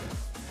V up.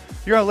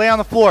 You're gonna lay on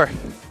the floor.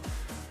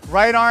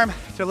 Right arm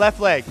to left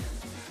leg.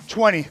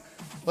 20.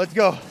 Let's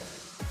go.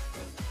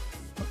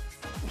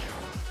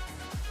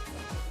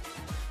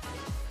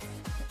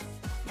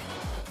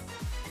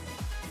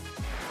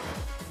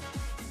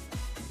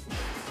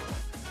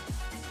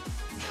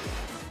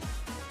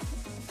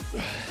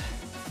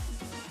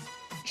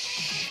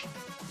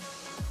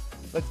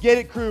 Let's get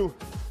it, crew.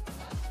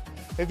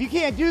 If you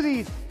can't do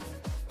these,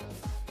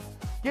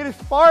 get as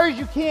far as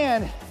you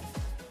can.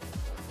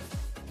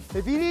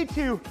 If you need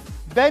to,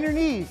 bend your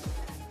knees.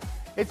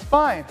 It's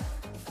fine.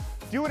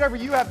 Do whatever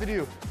you have to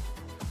do.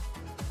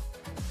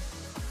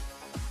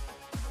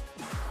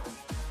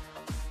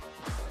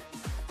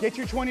 Get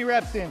your 20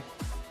 reps in.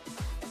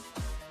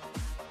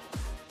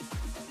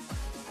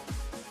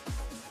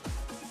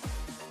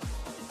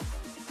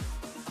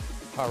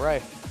 All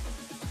right.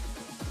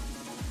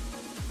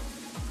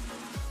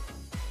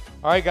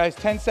 All right, guys,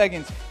 10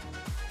 seconds.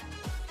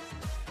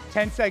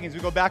 10 seconds.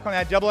 We go back on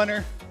that double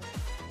under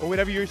or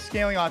whatever your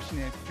scaling option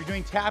is. If you're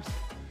doing taps,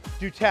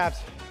 do taps.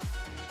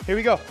 Here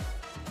we go.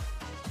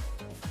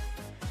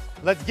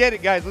 Let's get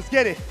it, guys. Let's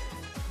get it.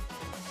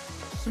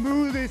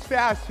 Smooth is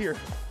fast here.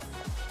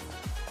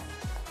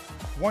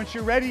 Once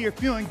you're ready, you're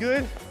feeling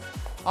good,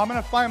 I'm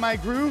gonna find my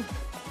groove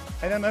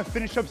and I'm gonna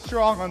finish up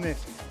strong on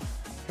this.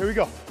 Here we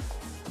go.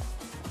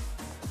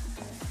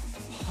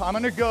 I'm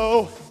gonna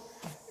go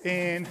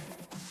in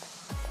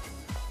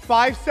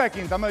 5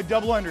 seconds. I'm gonna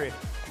double under it.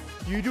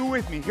 You do it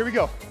with me. Here we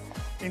go.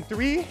 In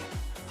 3,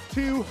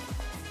 2,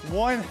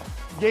 1,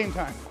 game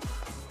time.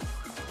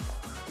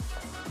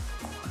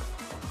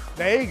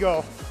 There you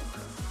go.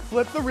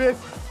 Flip the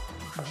wrist,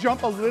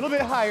 jump a little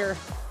bit higher,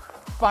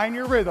 find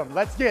your rhythm.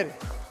 Let's get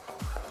it.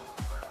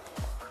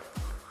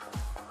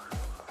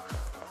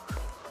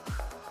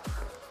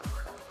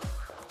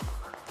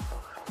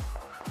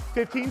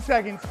 "15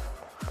 seconds.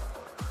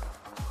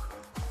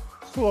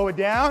 Slow it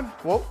down.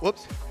 Whoa,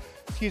 whoops.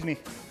 Excuse me.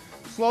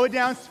 Slow it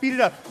down, speed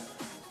it up.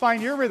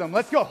 Find your rhythm.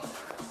 Let's go.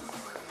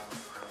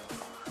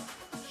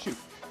 Shoot.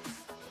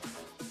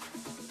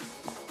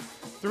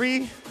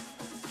 3,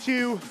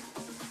 2,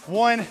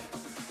 1.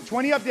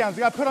 20 up downs. We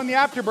gotta put on the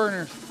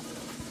afterburners.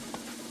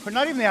 But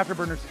not even the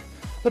afterburners.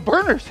 The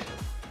burners.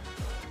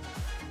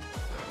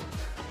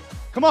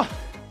 Come on.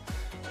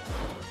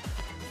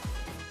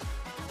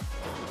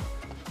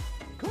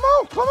 Come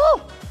on, come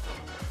on.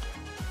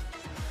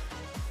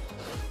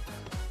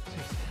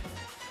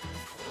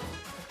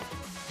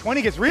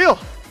 20 gets real.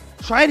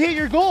 Try and hit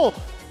your goal.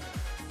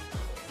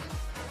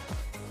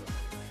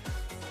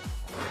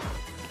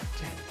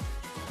 10.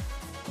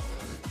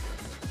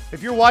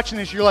 If you're watching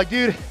this, you're like,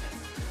 dude,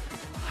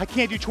 I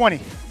can't do 20.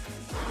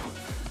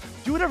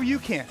 Do whatever you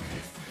can.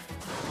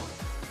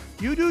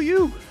 You do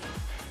you.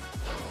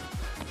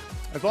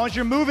 As long as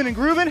you're moving and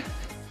grooving,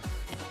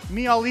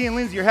 me, Ali, and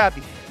Lindsay are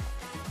happy.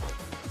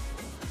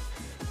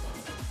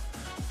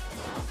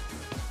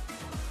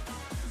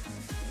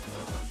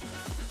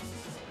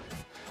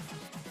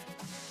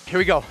 Here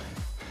we go.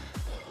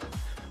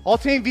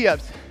 Alternating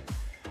V-ups.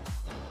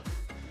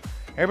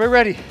 Everybody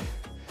ready?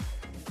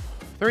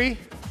 3,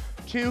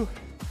 2,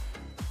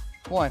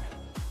 1.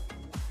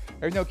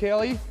 Everything okay,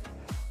 Ali?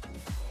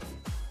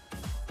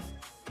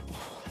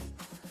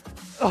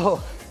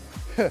 Oh.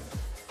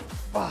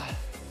 5.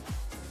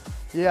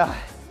 Yeah.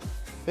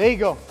 There you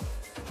go.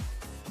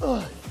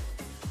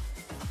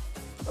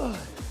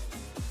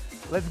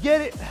 Let's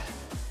get it.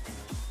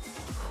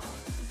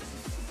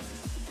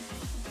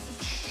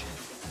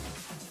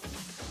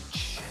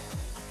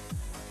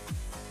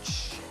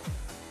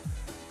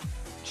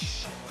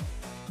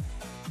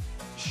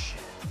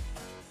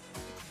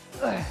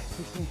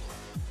 16.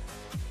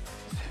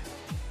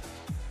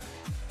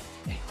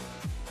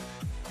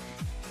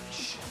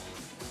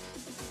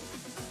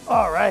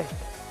 All right.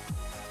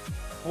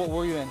 What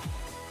were you in?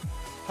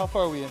 How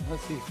far are we in?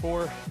 Let's see,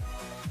 4.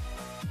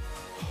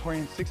 We're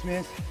in 6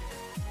 minutes.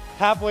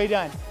 Halfway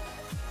done.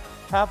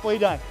 Halfway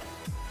done.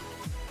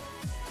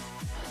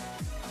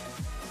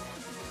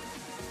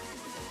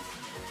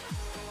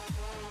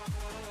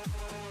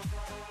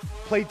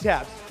 Plate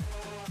taps.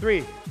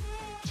 3,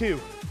 2,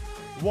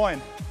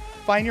 1.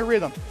 Find your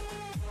rhythm.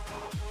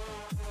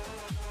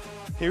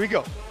 Here we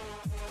go.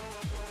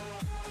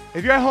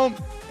 If you're at home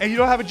and you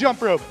don't have a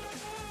jump rope,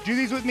 do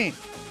these with me.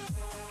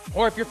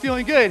 Or if you're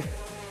feeling good,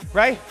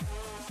 right?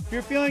 If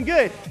you're feeling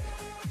good,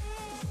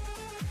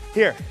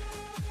 here,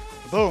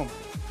 boom,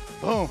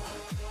 boom,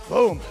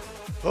 boom,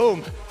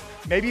 boom.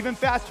 Maybe even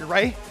faster,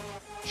 right?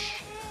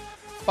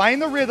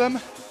 Find the rhythm,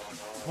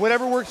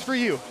 whatever works for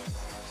you.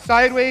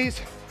 Sideways,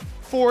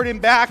 forward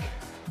and back,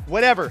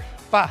 whatever.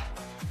 Bah.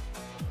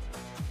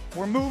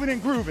 We're moving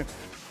and grooving.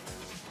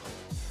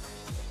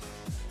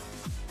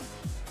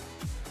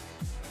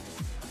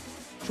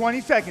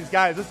 "20 seconds,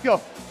 guys, let's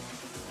go.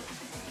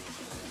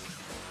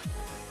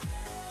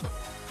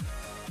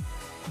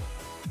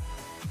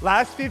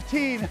 Last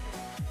 15,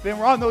 then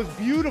we're on those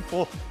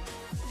beautiful,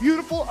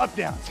 beautiful up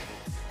downs.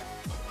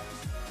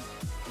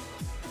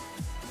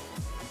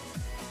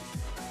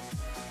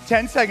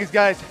 "10 seconds,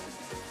 guys.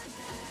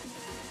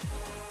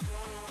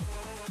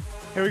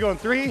 Here we go in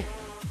 3,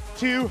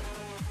 2,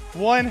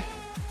 1.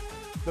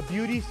 The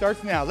beauty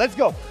starts now. Let's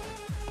go.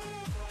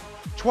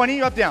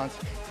 20 up downs.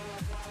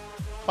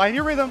 Find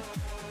your rhythm.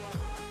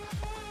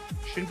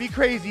 Shouldn't be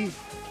crazy.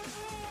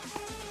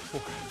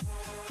 4.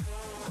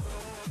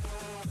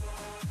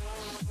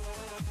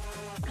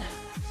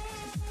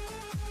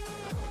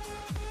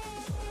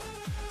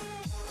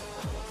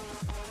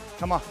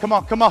 Come on, come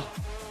on, come on.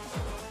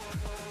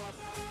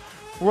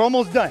 We're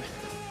almost done.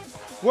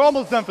 We're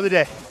almost done for the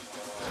day.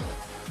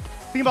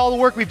 Think about all the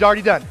work we've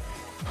already done.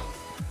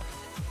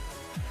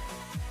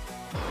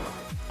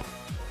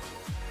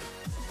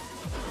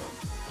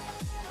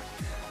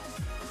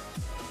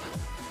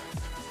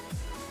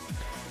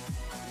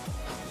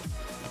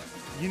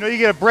 You know you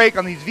get a break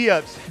on these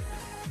V-ups.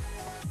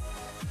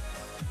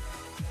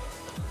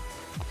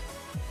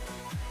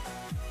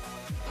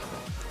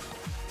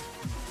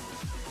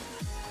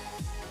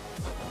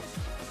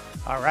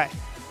 All right.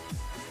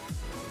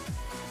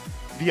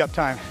 V-up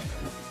time.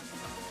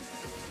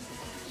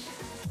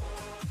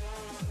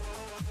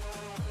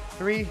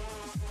 3,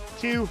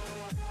 2,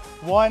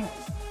 1.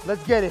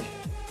 Let's get it.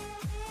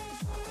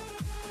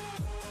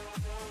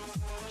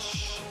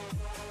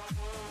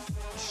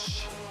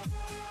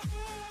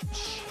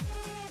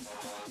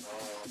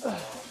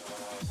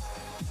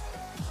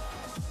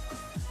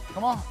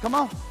 Come on, come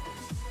on.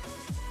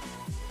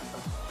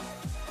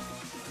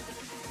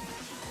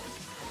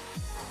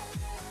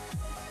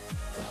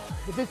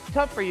 If it's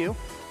tough for you,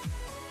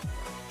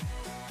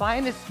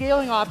 find a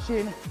scaling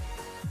option,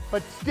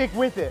 but stick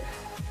with it.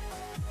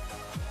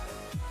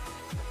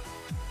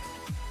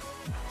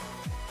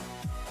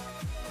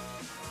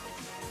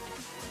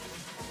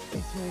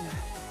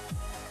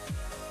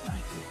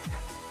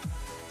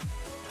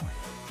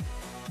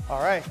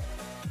 All right.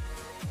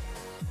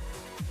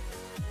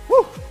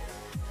 Woo!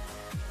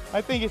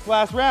 I think it's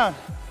last round.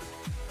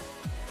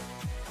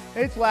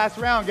 It's last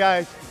round,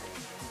 guys.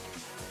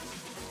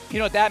 You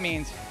know what that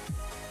means?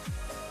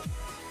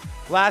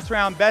 Last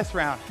round, best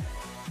round.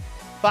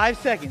 5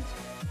 seconds.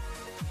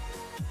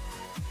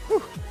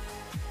 Whew.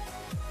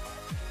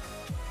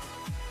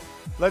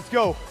 Let's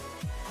go.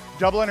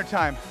 Double under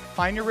time.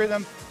 Find your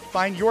rhythm,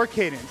 find your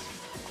cadence.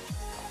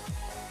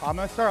 I'm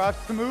gonna start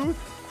off smooth.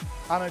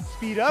 I'm gonna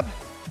speed up,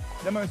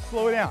 then I'm gonna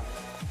slow it down.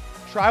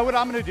 Try what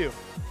I'm gonna do.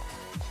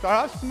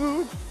 Start off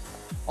smooth.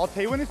 I'll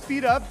tell you when to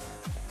speed up,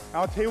 and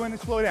I'll tell you when to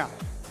slow down.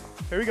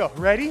 Here we go.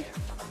 Ready?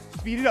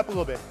 Speed it up a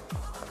little bit.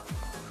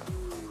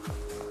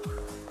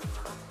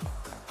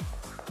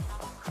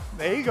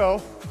 There you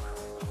go.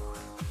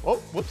 Oh,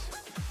 whoops.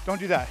 Don't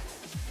do that.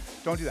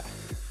 Don't do that.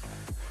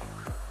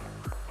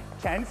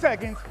 10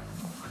 seconds.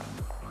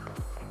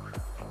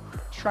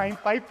 Try and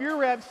fight for your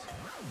reps.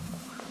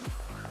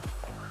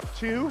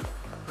 2,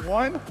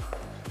 1.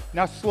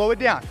 Now slow it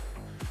down.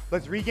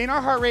 Let's regain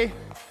our heart rate,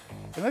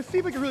 and let's see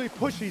if we can really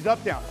push these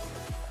up downs.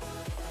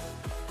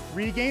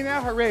 Regain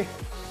that heart rate.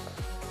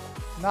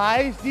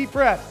 Nice deep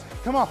breaths.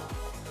 Come on.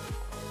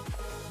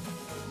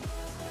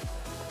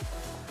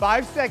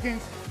 5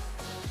 seconds.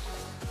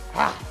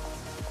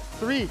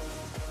 3,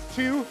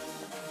 2,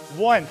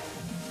 1.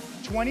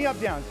 20 up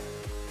downs.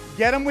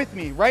 Get them with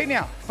me right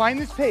now. Find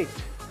this pace.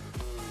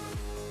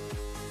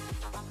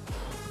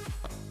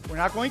 We're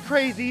not going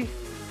crazy.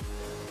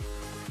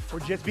 We're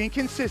just being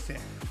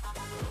consistent.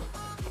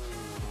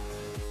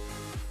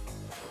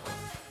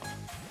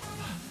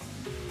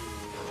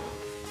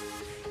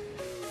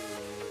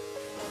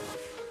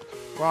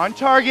 We're on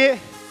target.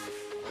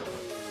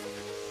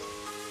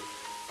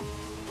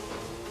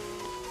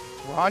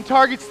 We're on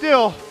target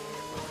still.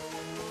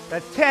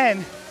 That's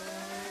 10.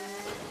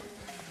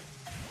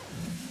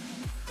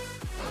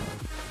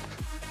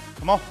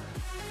 Come on.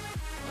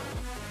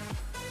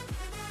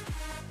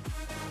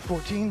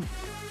 14.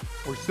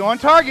 We're still on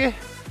target.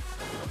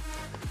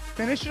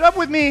 Finish it up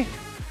with me.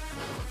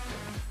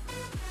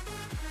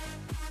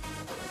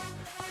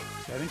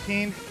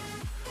 17.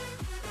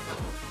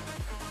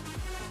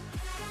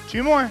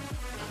 2 more.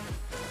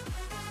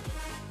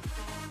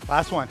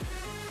 Last one.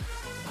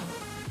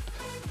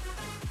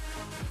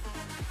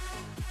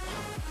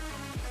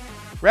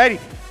 Ready,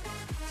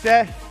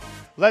 set,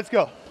 let's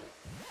go.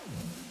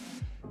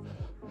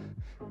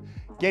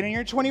 Get in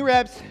your 20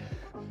 reps.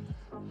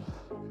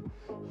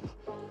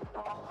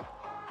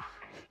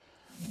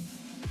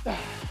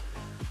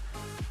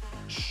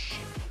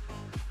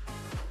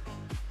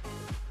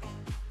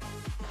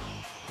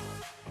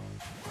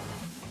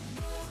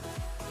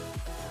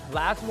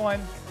 Last one,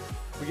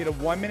 we get a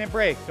 1-minute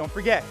break, don't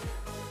forget.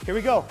 Here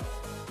we go.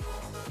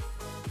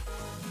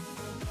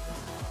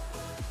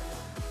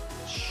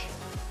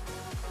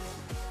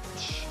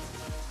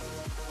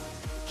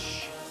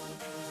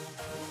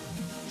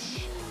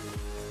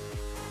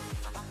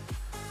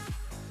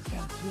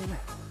 Seventeen,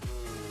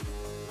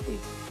 18,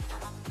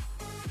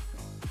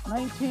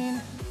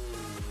 19,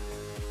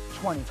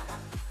 20.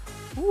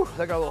 Whew,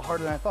 that got a little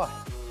harder than I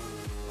thought.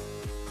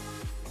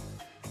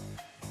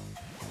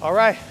 All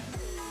right.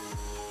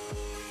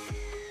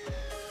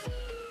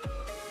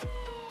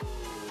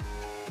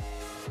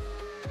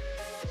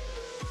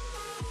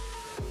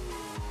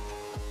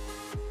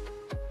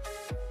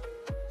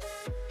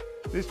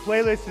 This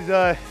playlist is,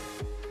 I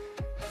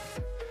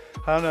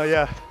don't know,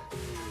 yeah.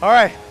 All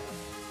right.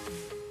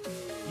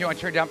 You want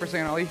to turn it down for a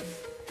second, Ollie?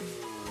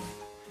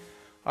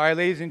 All right,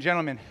 ladies and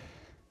gentlemen,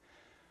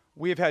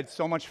 we have had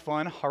so much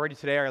fun already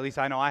today, or at least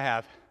I know I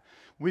have.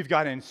 We've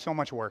gotten in so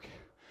much work.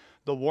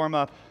 The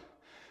warm-up,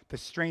 the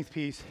strength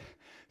piece,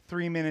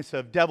 3 minutes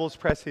of devil's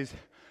presses.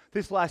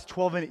 This last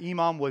 12-minute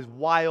EMOM was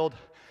wild.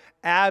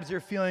 Abs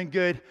are feeling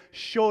good.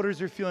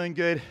 Shoulders are feeling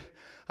good.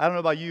 I don't know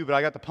about you, but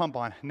I got the pump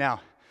on. Now,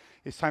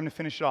 it's time to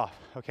finish it off,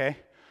 okay?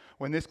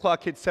 When this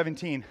clock hits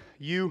 17,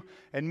 you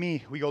and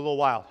me, we go a little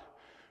wild.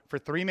 For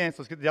 3 minutes,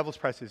 let's get the devil's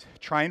presses.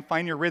 Try and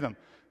find your rhythm.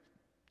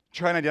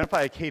 Try and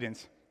identify a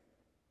cadence.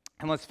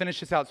 And let's finish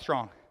this out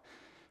strong.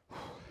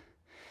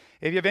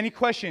 If you have any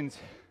questions,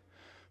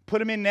 put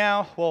them in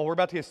now. Well, we're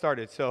about to get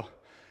started. So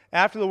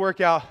after the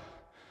workout,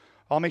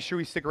 I'll make sure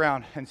we stick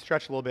around and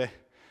stretch a little bit.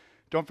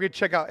 Don't forget to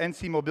check out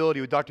NC Mobility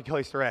with Dr.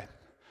 Kelly Starrett.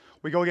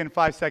 We go again in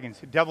 5 seconds.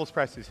 Devil's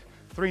presses,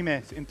 3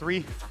 minutes. In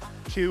 3,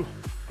 2,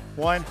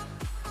 1.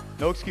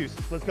 No excuses.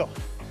 Let's go.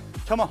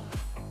 Come on.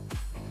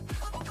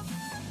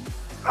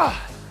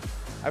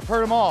 I've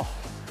heard them all.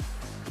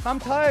 I'm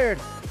tired.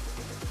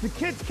 The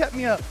kids kept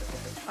me up.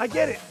 I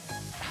get it.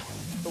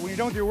 But when you're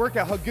done with your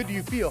workout, how good do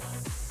you feel?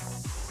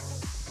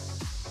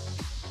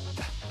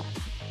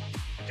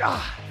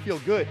 Feel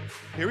good.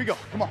 Here we go.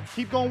 Come on.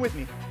 Keep going with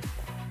me.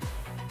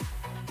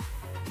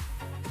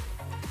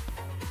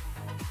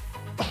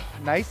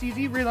 Nice,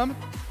 easy rhythm.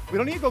 We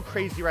don't need to go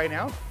crazy right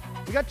now.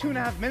 We got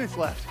 2.5 minutes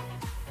left.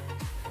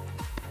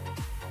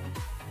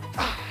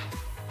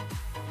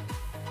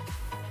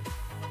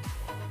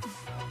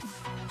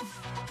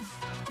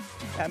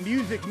 That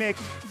music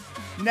mix,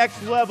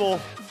 next level.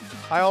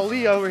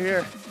 Ali over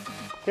here.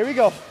 Here we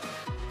go.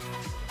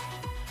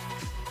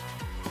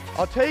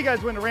 I'll tell you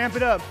guys when to ramp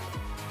it up.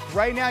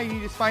 Right now, you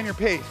need to find your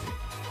pace.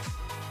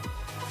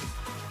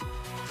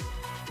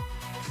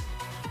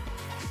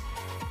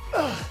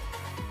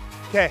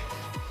 Okay,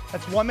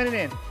 that's 1 minute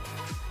in.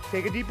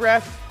 Take a deep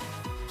breath.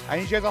 I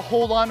need you guys to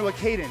hold on to a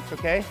cadence,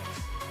 okay?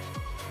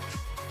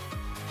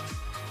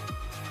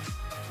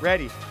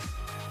 Ready.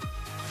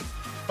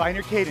 Find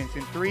your cadence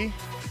in 3,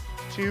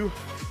 2,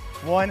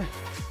 1.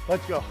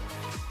 Let's go.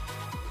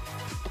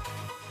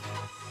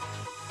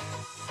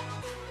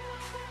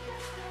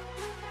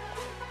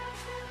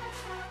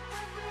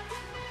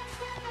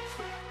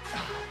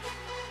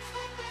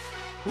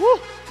 Woo!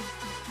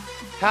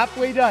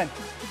 Halfway done.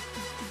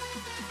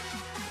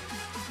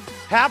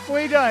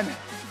 Halfway done.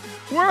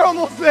 We're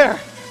almost there.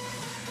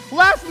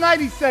 Last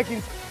 90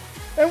 seconds,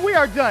 and we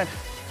are done.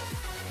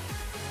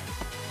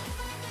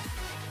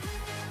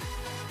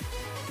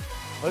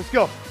 Let's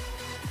go.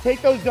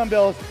 Take those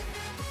dumbbells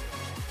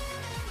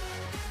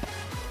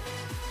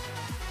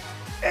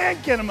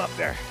and get them up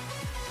there.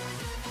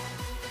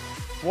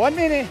 1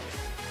 minute,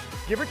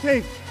 give or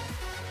take.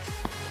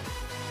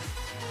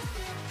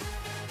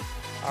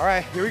 All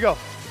right, here we go.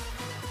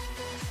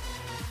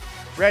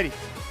 Ready.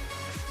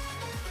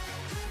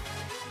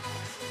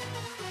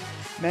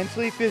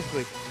 Mentally,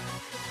 physically.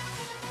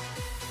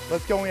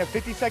 Let's go. We have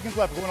 50 seconds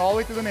left. We're going all the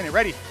way through the minute.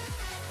 Ready?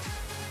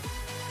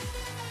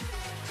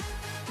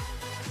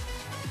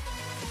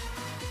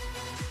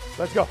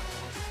 Let's go.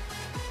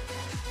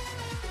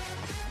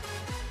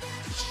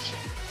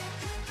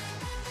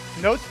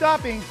 No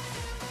stopping.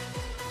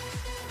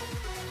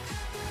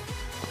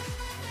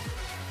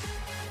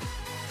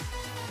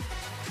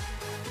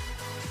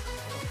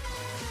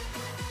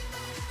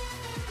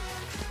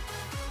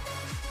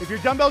 If your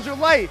dumbbells are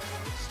light,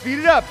 speed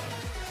it up.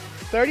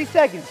 30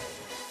 seconds.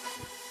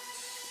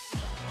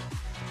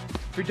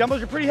 If your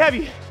dumbbells are pretty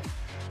heavy,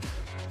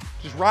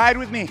 just ride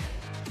with me.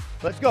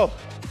 Let's go.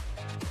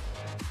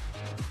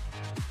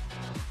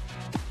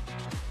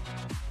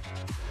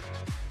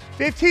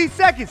 "15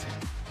 seconds.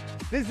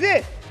 This is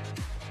it.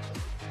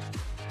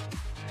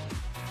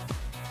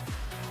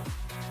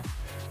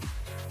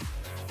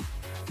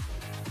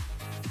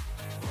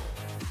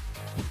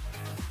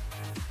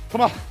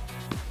 Come on.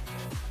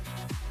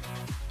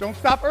 Don't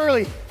stop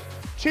early.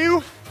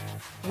 2,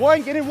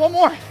 1, get in one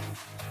more.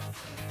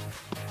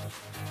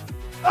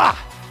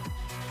 Ah.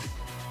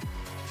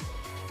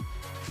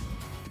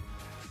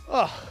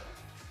 Oh.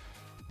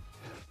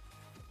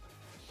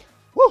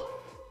 Woo.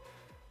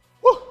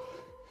 Woo.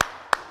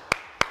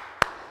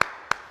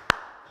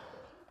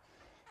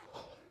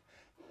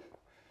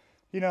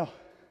 You know,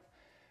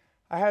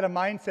 I had a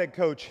mindset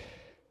coach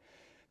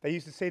that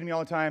used to say to me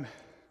all the time,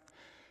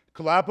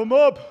 "Clap them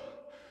up.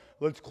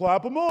 Let's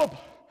clap them up."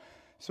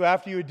 So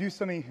after you would do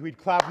something, we'd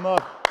clap them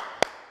up.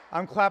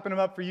 I'm clapping them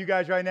up for you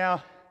guys right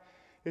now.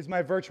 This is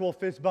my virtual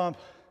fist bump.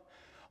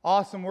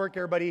 Awesome work,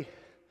 everybody.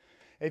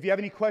 If you have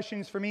any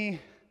questions for me,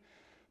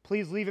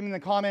 please leave them in the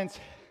comments.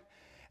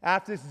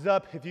 After this is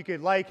up, if you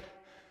could like,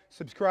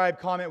 subscribe,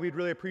 comment, we'd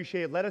really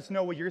appreciate it. Let us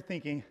know what you're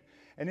thinking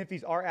and if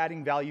these are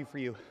adding value for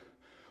you.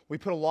 We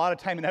put a lot of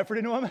time and effort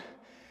into them,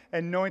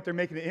 and knowing they're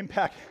making an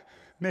impact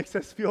makes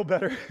us feel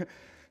better.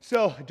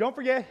 So don't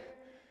forget,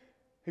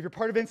 if you're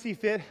part of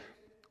NCFIT,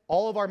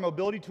 all of our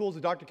mobility tools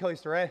with Dr. Kelly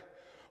Starrett,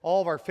 all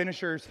of our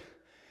finishers,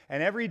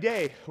 and every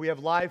day we have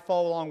live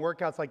follow-along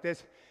workouts like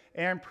this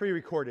and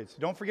pre-recorded. So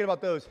don't forget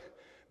about those.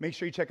 Make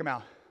sure you check them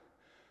out.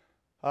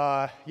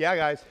 Yeah,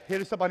 guys,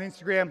 hit us up on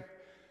Instagram,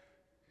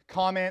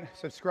 comment,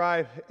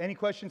 subscribe. Any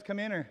questions come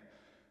in?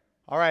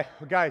 All right,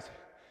 well, guys,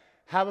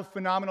 have a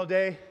phenomenal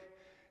day,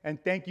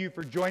 and thank you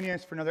for joining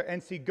us for another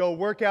NC Go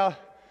workout.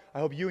 I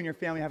hope you and your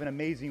family have an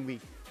amazing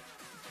week.